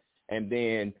partnership, and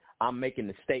then I'm making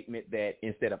the statement that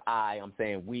instead of I'm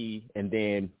saying we, and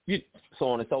then so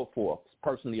on and so forth.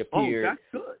 Personally appeared. Oh,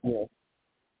 that's good. Yeah.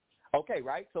 Okay,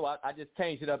 right? So I just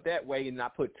changed it up that way, and I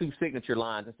put 2 signature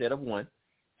lines instead of 1,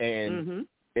 and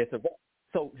it's a.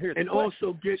 So here's and the question.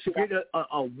 Also get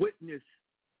a witness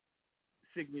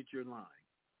signature line.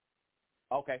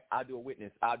 Okay, I'll do a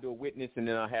witness, and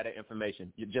then I'll have that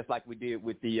information, just like we did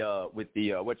with the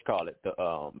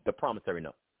the promissory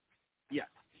note. Yes.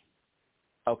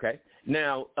 Okay.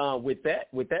 Now with that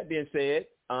being said,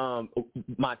 my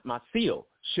seal.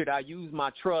 Should I use my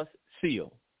trust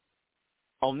seal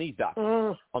on these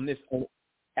documents, on this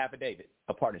affidavit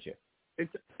of partnership?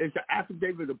 It's an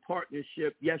affidavit of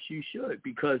partnership. Yes, you should,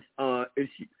 because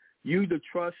it's you, the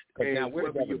trust, and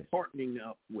whoever you're partnering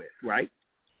up with, right?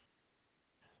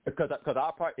 Because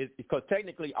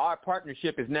technically our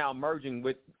partnership is now merging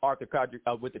with Arthur Kodrick,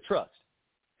 with the trust.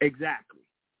 Exactly.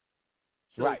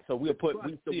 So right. So we'll put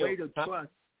the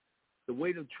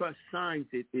way the trust signs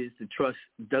it is the trust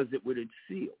does it with its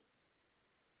seal.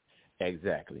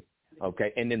 Exactly.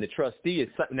 Okay, and then the trustee is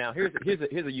now here's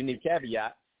a unique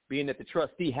caveat, being that the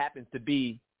trustee happens to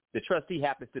be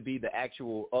the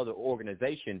actual other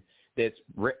organization that's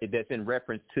in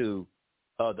reference to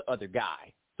the other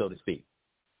guy, so to speak.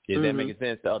 Is that making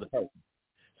sense? The other person.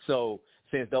 So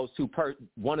since those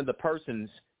one of the persons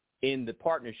in the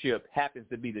partnership happens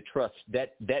to be the trust,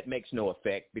 that makes no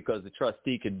effect because the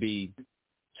trustee could be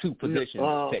 2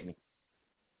 positions technically.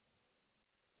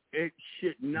 It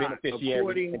should not.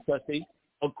 Beneficiary and trustee?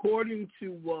 According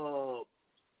to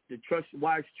the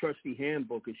wise trustee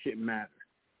handbook, it shouldn't matter.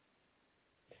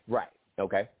 Right.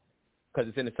 Okay. Because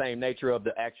it's in the same nature of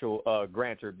the actual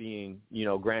grantor being,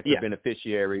 grantor,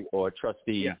 beneficiary, or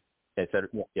trustee, et cetera.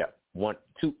 Yeah. 1,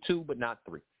 2, but not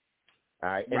 3. All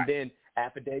right. And then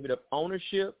affidavit of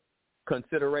ownership,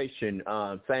 consideration,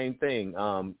 same thing.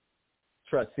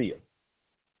 Trust seal.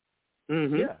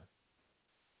 Yeah.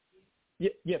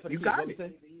 Yeah, for the you kids. got it.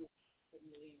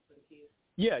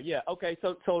 Yeah. Okay,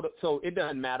 so it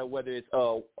doesn't matter whether it's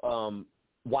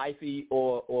wifey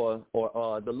or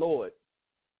the Lord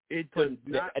It does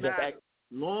not matter.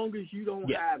 Long as you don't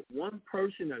have one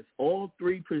person that's all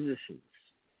three positions.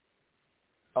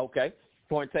 Okay,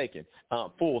 point taken.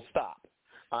 Full stop.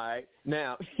 All right.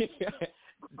 Now,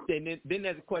 then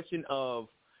there's a question of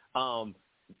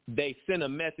they send a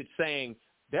message saying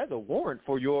there's a warrant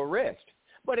for your arrest,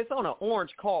 but it's on an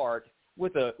orange card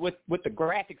with the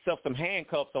graphics of some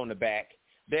handcuffs on the back.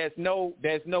 There's no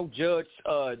judge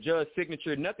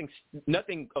signature.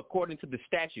 Nothing according to the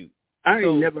statute. I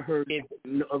ain't never heard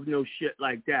of no shit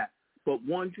like that. But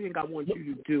one thing I want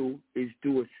you to do is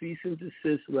do a cease and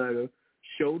desist letter,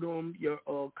 show them your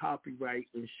copyright,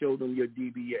 and show them your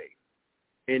DBA.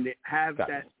 And have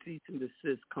that cease and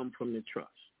desist come from the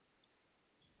trust.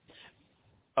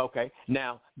 Okay.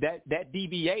 Now, that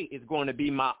DBA is going to be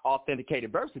my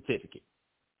authenticated birth certificate.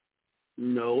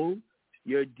 No,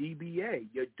 your DBA.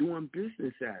 You're doing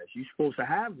business as. You're supposed to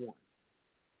have one.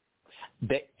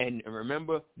 And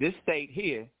remember, this state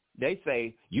here, they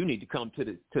say you need to come to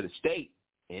the state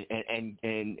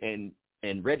and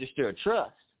register a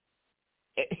trust.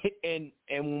 And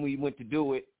when we went to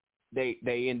do it,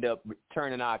 they end up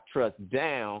turning our trust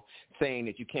down, saying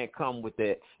that you can't come with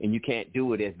that and you can't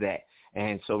do it as that.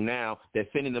 And so now they're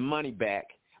sending the money back.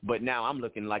 But now I'm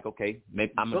looking like, okay,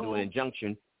 maybe I'm gonna do an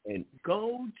injunction and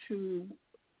go to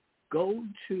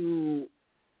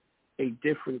a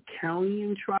different county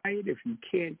and try it. If you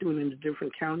can't do it in a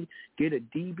different county, get a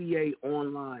DBA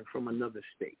online from another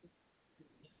state.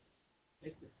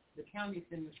 The county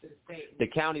sends it to the state. The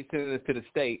county sends it to the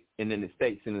state, and then the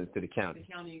state sends it to the county.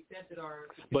 The county accepts it, or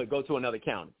but go to another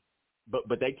county.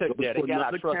 But they took they got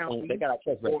our trust on. They got our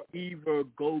trust ready. Or either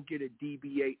go get a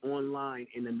DBA online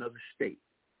in another state.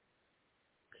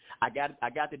 I got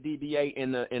the DBA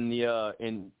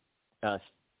in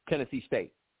Tennessee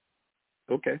State.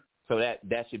 Okay. So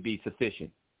that should be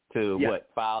sufficient to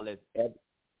file as.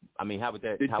 I mean, how would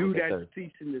that? To how do would that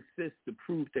cease and desist to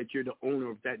prove that you're the owner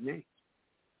of that name.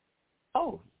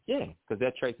 Oh yeah, because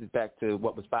that traces back to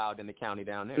what was filed in the county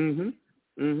down there.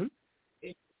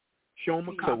 Show them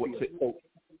a copy.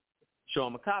 Show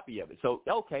them a copy of it. So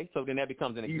okay, so then that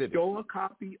becomes an exhibit. You show a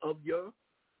copy of your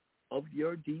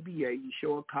DBA. You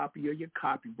show a copy of your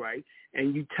copyright,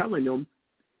 and you telling them,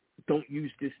 don't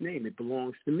use this name. It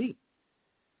belongs to me.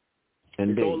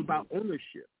 Indeed. It's all about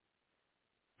ownership.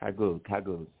 How good.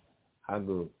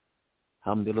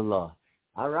 Alhamdulillah.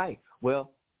 All right.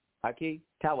 Well, Haki,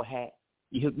 Tower Hat,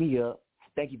 you hooked me up.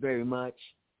 Thank you very much.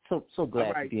 So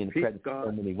glad to be in the presence of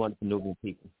so many wonderful, noble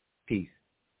people. Peace.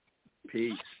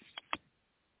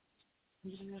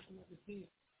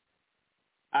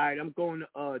 All right, I'm going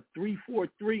to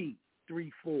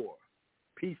 34334.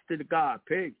 Peace to the God.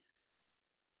 Peace.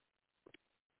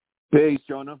 Peace,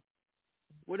 Jonah.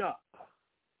 What up?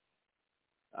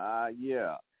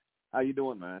 Yeah. How you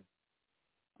doing, man?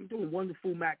 I'm doing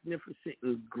wonderful, magnificent,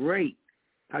 and great.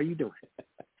 How you doing?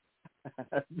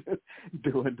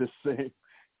 Doing the same.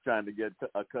 Trying to get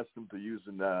accustomed to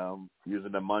using the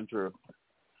mantra.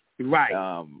 Right.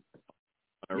 On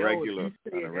a regular. If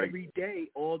you say it every day,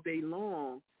 all day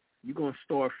long, you're gonna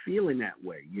start feeling that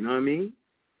way. You know what I mean?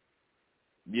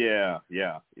 Yeah.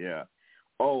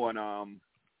 Oh, and I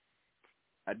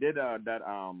did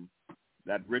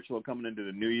that ritual coming into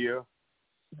the new year.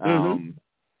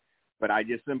 But I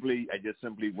just simply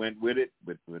went with it,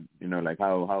 with like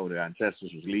how the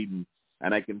ancestors was leading,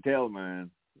 and I can tell,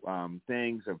 man,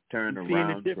 things have turned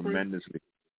around tremendously.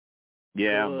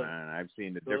 Yeah, good. Man, I've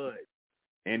seen the different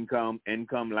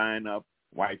income line up.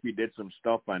 Wifey did some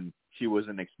stuff, and she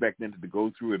wasn't expecting it to go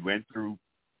through. It went through.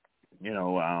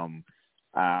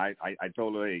 I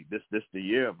told her, hey, this the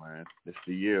year, man. This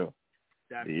the year.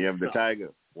 That's the year of the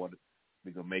tiger. We're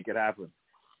gonna make it happen.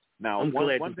 Now,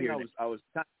 one thing I was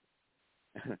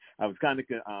kind of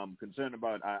concerned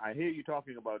about. I hear you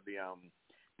talking about the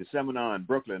seminar in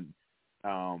Brooklyn.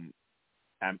 I'm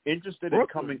interested in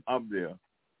coming up there.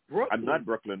 Brooklyn. I'm not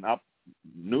Brooklyn. Up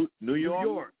New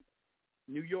York.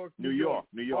 New York. At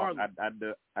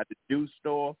the juice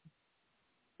store.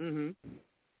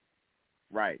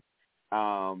 Right.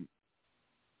 I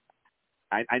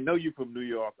know you from New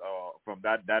York, from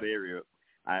that area.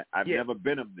 I've never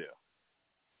been up there.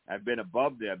 I've been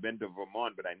above there. I've been to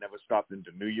Vermont, but I never stopped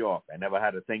into New York. I never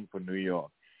had a thing for New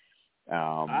York.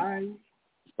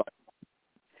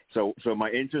 So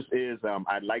my interest is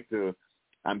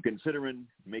I'm considering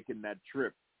making that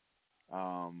trip.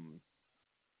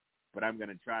 But I'm going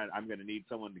to need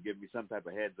someone to give me some type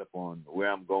of heads up on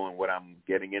where I'm going, what I'm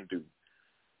getting into.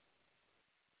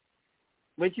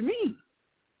 What you mean?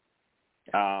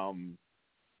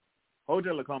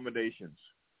 Hotel accommodations.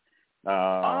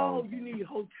 You need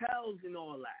hotels and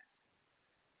all that.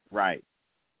 Right.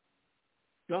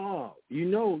 Dog, you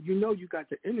know, you got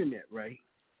the internet, right?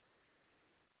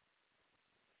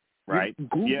 Right.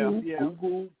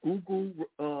 Google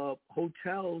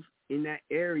hotels in that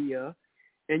area,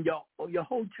 and your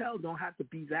hotel don't have to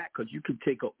be that because you can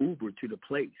take an Uber to the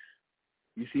place.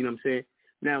 You see what I'm saying?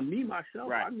 Now, me myself,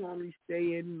 right. I normally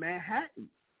stay in Manhattan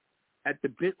at the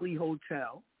Bentley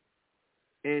Hotel,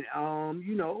 and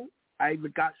you know, I either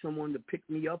got someone to pick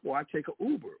me up or I take an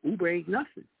Uber. Uber ain't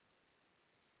nothing.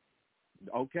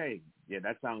 Okay. Yeah,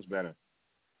 that sounds better.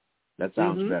 That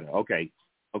sounds better. Okay.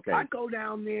 I go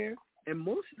down there, and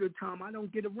most of the time I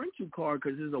don't get a rental car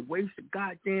because it's a waste of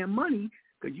goddamn money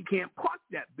because you can't park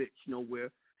that bitch nowhere.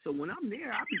 So when I'm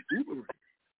there, I be Ubering.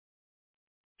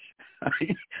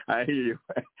 I hear you.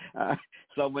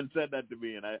 Someone said that to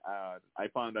me, and I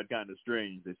found that kind of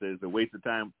strange. They say it's a waste of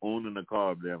time owning a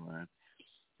car up there, man.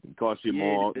 It costs you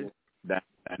more than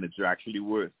it's actually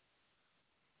worth.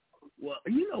 Well,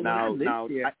 you know, when I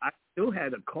lived there, I still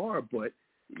had a car, but,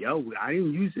 I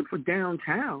didn't use it for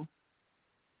downtown.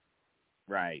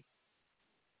 Right.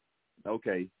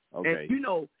 Okay. And, you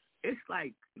know, it's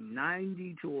like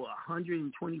 $90 to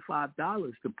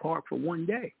 $125 to park for one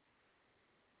day.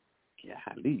 Yeah,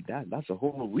 that's a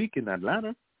whole week in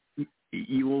Atlanta.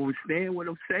 You understand what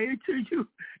I'm saying to you?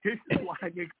 This is why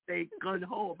they stay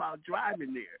gun-ho about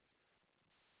driving there.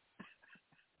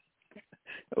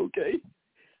 Okay.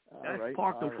 That's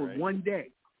parking for one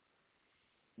day.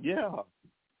 Yeah.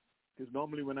 Because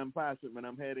normally when I'm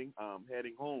heading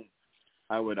home,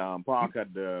 I would park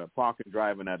at the park and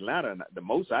drive in Atlanta. And the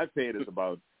most I've paid is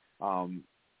about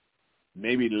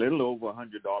maybe a little over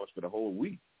 $100 for the whole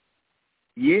week.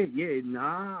 Yeah,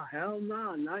 hell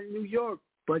no, not in New York,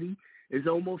 buddy. It's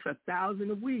almost $1,000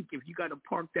 a week if you got to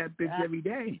park that bitch every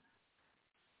day.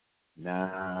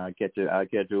 Nah, I'll catch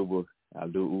Uber. I'll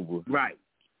do Uber. Right.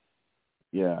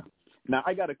 Yeah. Now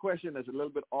I got a question that's a little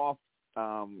bit off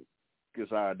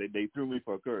because they threw me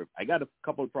for a curve. I got a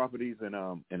couple of properties in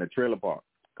a trailer park,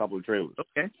 a couple of trailers.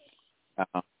 Okay.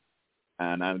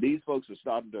 And these folks are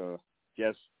starting to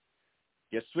just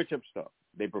switch up stuff.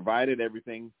 They provided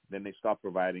everything, then they stopped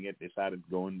providing it. They started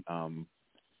going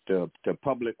to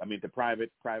private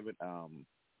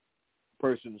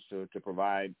persons to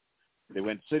provide. They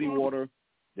went city water.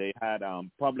 They had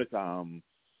public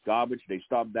garbage. They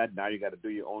stopped that. Now you got to do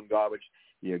your own garbage.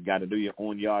 You got to do your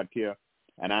own yard care.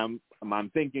 And I'm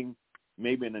thinking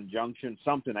maybe an injunction,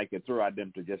 something I could throw at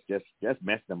them to just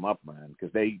mess them up, man,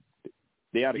 because they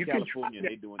out of California.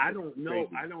 They doing. I don't know.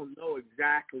 Crazy. I don't know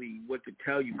exactly what to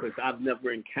tell you because I've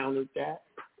never encountered that,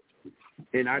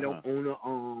 and I don't own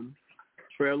a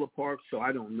trailer park, so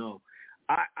I don't know.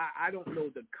 I don't know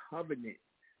the covenant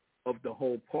of the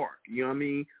whole park. You know what I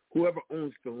mean? Whoever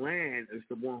owns the land is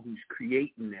the one who's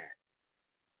creating that.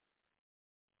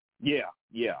 Yeah.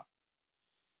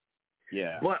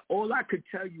 But all I could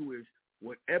tell you is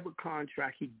whatever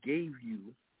contract he gave you,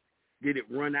 did it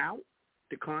run out,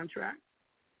 the contract?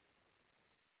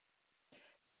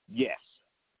 Yes.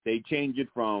 They change it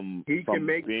from He can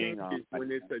make being, changes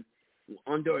when it's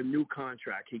under a new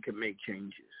contract. He can make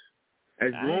changes.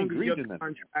 As long as your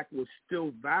contract was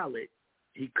still valid,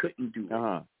 he couldn't do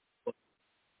it. But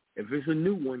if it's a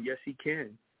new one, yes, he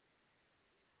can.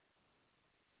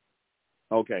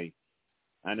 Okay.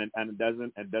 And it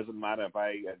doesn't matter if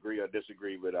I agree or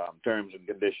disagree with terms and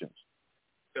conditions.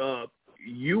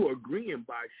 You agreeing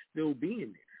by still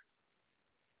being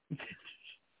there.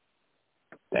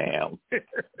 Damn.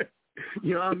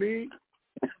 You know what I mean?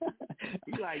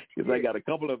 Because I got a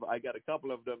couple of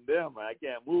them there, man. I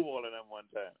can't move all of them one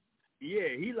time. Yeah,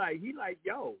 he like,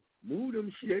 yo, move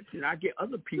them shits, and I get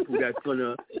other people that's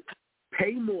gonna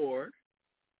pay more,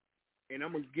 and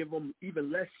I'm gonna give them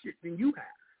even less shit than you have.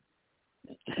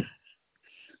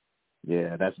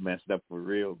 Yeah, that's messed up for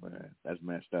real, man. That's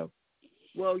messed up.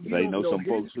 Well, you don't know some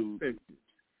folks who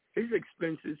his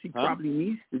expenses. He probably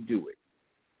needs to do it.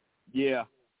 Yeah,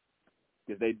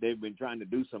 because they've been trying to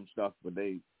do some stuff, but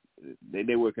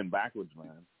they're working backwards,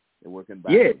 man. They're working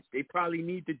backwards. Yeah, they probably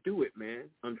need to do it, man.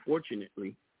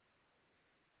 Unfortunately.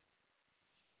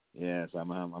 Yes, I'm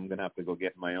gonna have to go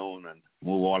get my own and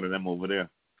move all of them over there.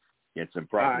 Get some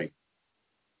property. All right.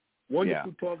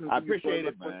 Wonderful talking to you. I appreciate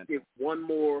it, man. Get one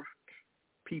more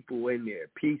people in there.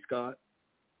 Peace, God.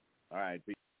 All right.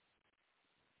 Peace.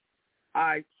 All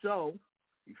right. So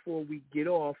before we get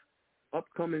off,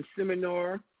 upcoming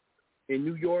seminar in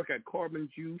New York at Carbon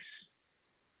Juice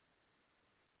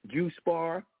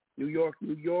Bar, New York,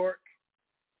 New York.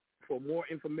 For more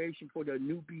information for the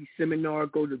newbie seminar,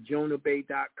 go to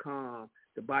jonahbay.com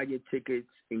to buy your tickets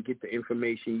and get the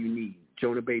information you need.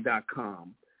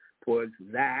 jonahbay.com for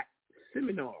that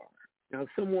seminar. Now,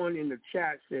 someone in the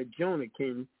chat said, Jonah,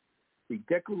 can the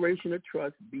declaration of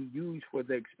trust be used for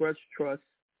the express trust?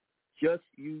 Just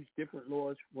use different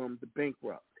laws from the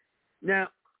bankrupt. Now,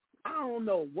 I don't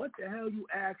know what the hell you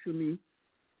asking me.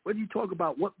 What do you talk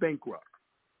about? What bankrupt?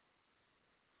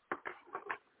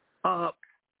 I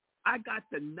got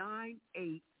the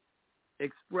 9/8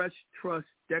 express trust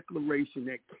declaration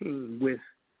that came with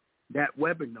that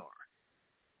webinar.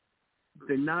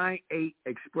 The 9/8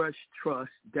 express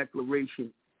trust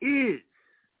declaration is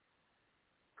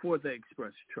for the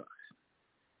express trust.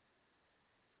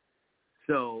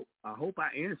 So I hope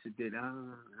I answered it. I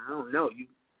don't know.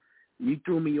 You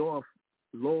threw me off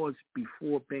laws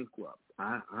before bankrupt.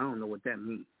 I don't know what that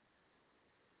means.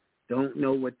 Don't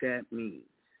know what that means.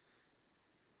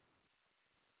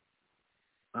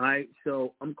 All right,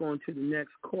 so I'm going to the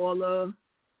next caller.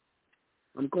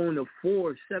 I'm going to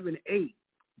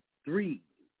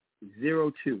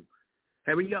 478-302.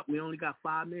 Hurry up. We only got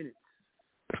 5 minutes.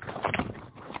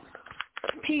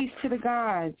 Peace to the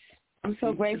gods. I'm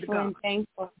so grateful and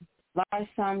thankful. Large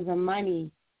sums of money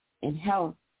and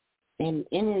health and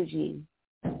energy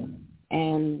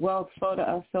and wealth flow to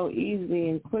us so easily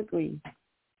and quickly.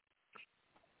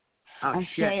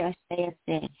 Ashe.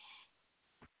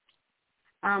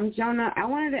 Jonah, I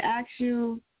wanted to ask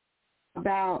you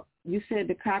about, you said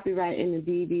the copyright in the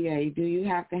DBA. Do you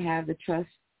have to have the trust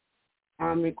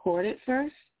recorded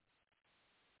first?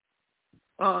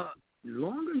 As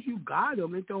long as you got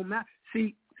them, it don't matter.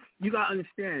 See, you got to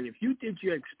understand, if you did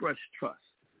your express trust,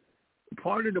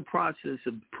 part of the process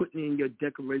of putting in your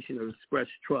declaration of express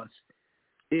trust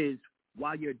is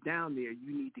while you're down there,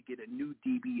 you need to get a new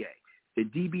DBA. The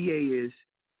DBA is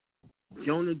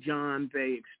Jonah John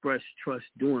Bay Express Trust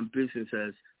doing business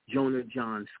as Jonah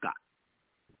John Scott.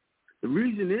 The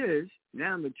reason is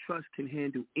now the trust can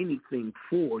handle anything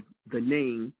for the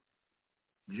name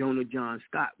Jonah John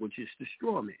Scott, which is the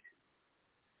straw man.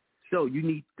 So you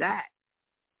need that.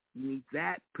 You need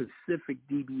that specific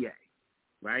DBA,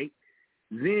 right?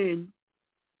 Then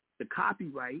the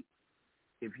copyright,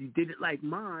 if you did it like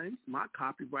mine, my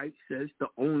copyright says the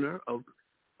owner of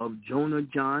Jonah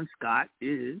John Scott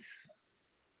is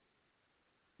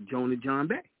Jonah John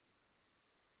Bay.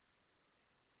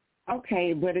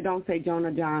 Okay, but it don't say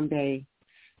Jonah John Bay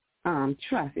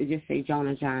Trust. It just say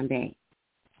Jonah John Bay.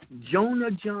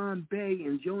 Jonah John Bay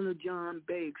and Jonah John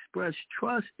Bay Express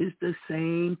Trust is the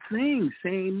same thing,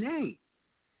 same name.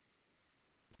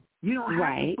 You don't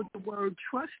have to put the word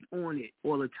trust on it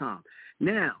all the time.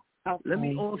 Now, let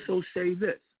me also say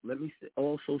this.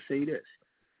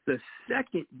 The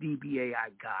second DBA I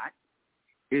got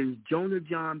is Jonah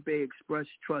John Bay Express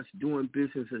Trust doing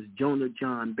business as Jonah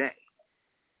John Bay.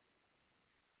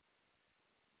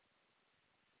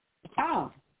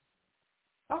 Oh,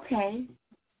 okay.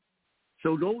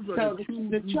 So those are the two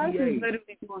the trust DBAs. is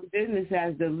literally doing business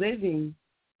as the living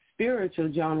spiritual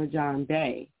Jonah John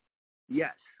Bay.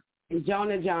 Yes. And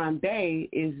Jonah John Bay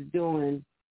is doing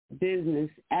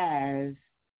business as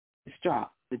the straw.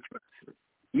 The trust.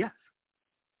 Yes.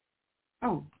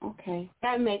 Oh, okay.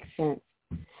 That makes sense.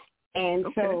 And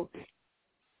so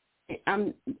it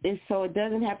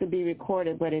doesn't have to be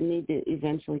recorded, but it needs to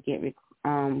eventually get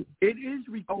recorded. It is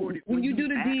recorded. When you do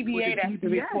the DBA, that's the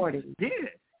recording. Yeah.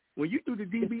 When you do the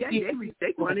DBA,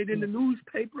 they run it in the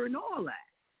newspaper and all that.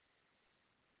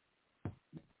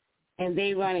 And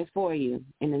they run it for you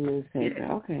in the newspaper.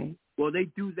 Yeah. Okay. Well, they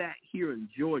do that here in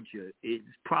Georgia. It's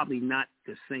probably not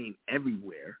the same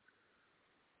everywhere.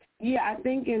 Yeah, I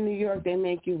think in New York they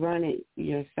make you run it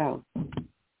yourself.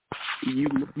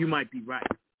 You might be right.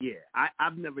 Yeah,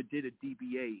 I've never did a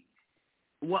DBA.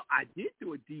 Well, I did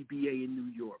do a DBA in New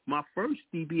York. My first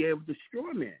DBA was the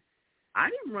straw man. I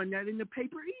didn't run that in the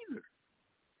paper either.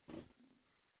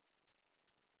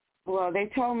 Well, they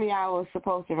told me I was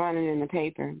supposed to run it in the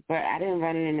paper, but I didn't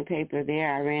run it in the paper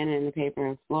there. I ran it in the paper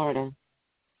in Florida,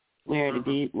 where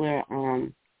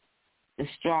the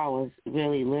straw was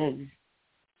really lives.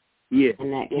 Yeah.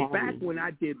 In that well, back when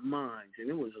I did mine, and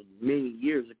it was many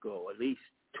years ago, at least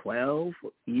 12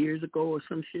 years ago or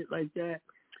some shit like that.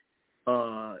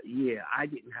 Yeah, I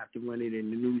didn't have to run it in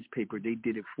the newspaper. They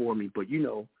did it for me, but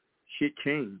shit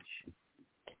changed.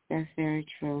 That's very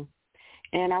true.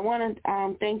 And I want to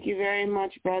thank you very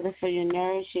much, brother, for your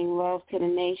nourishing love to the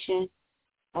nation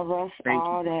of us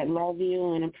all that love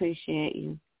you and appreciate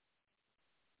you.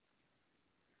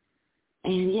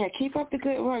 And, yeah, keep up the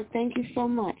good work. Thank you so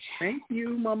much. Thank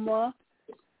you, Mama.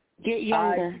 Get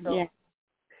younger. Yeah.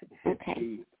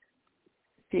 Okay.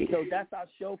 Peace. So that's our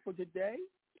show for today.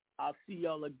 I'll see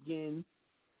y'all again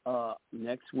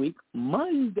next week,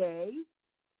 Monday,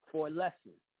 for a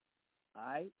lesson. All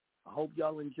right? I hope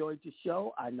y'all enjoyed the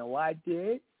show. I know I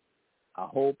did. I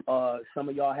hope some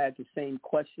of y'all had the same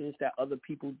questions that other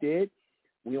people did.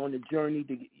 We on the journey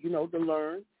to, to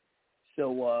learn.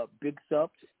 So big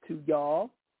ups to y'all,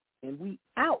 and we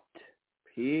out.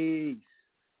 Peace.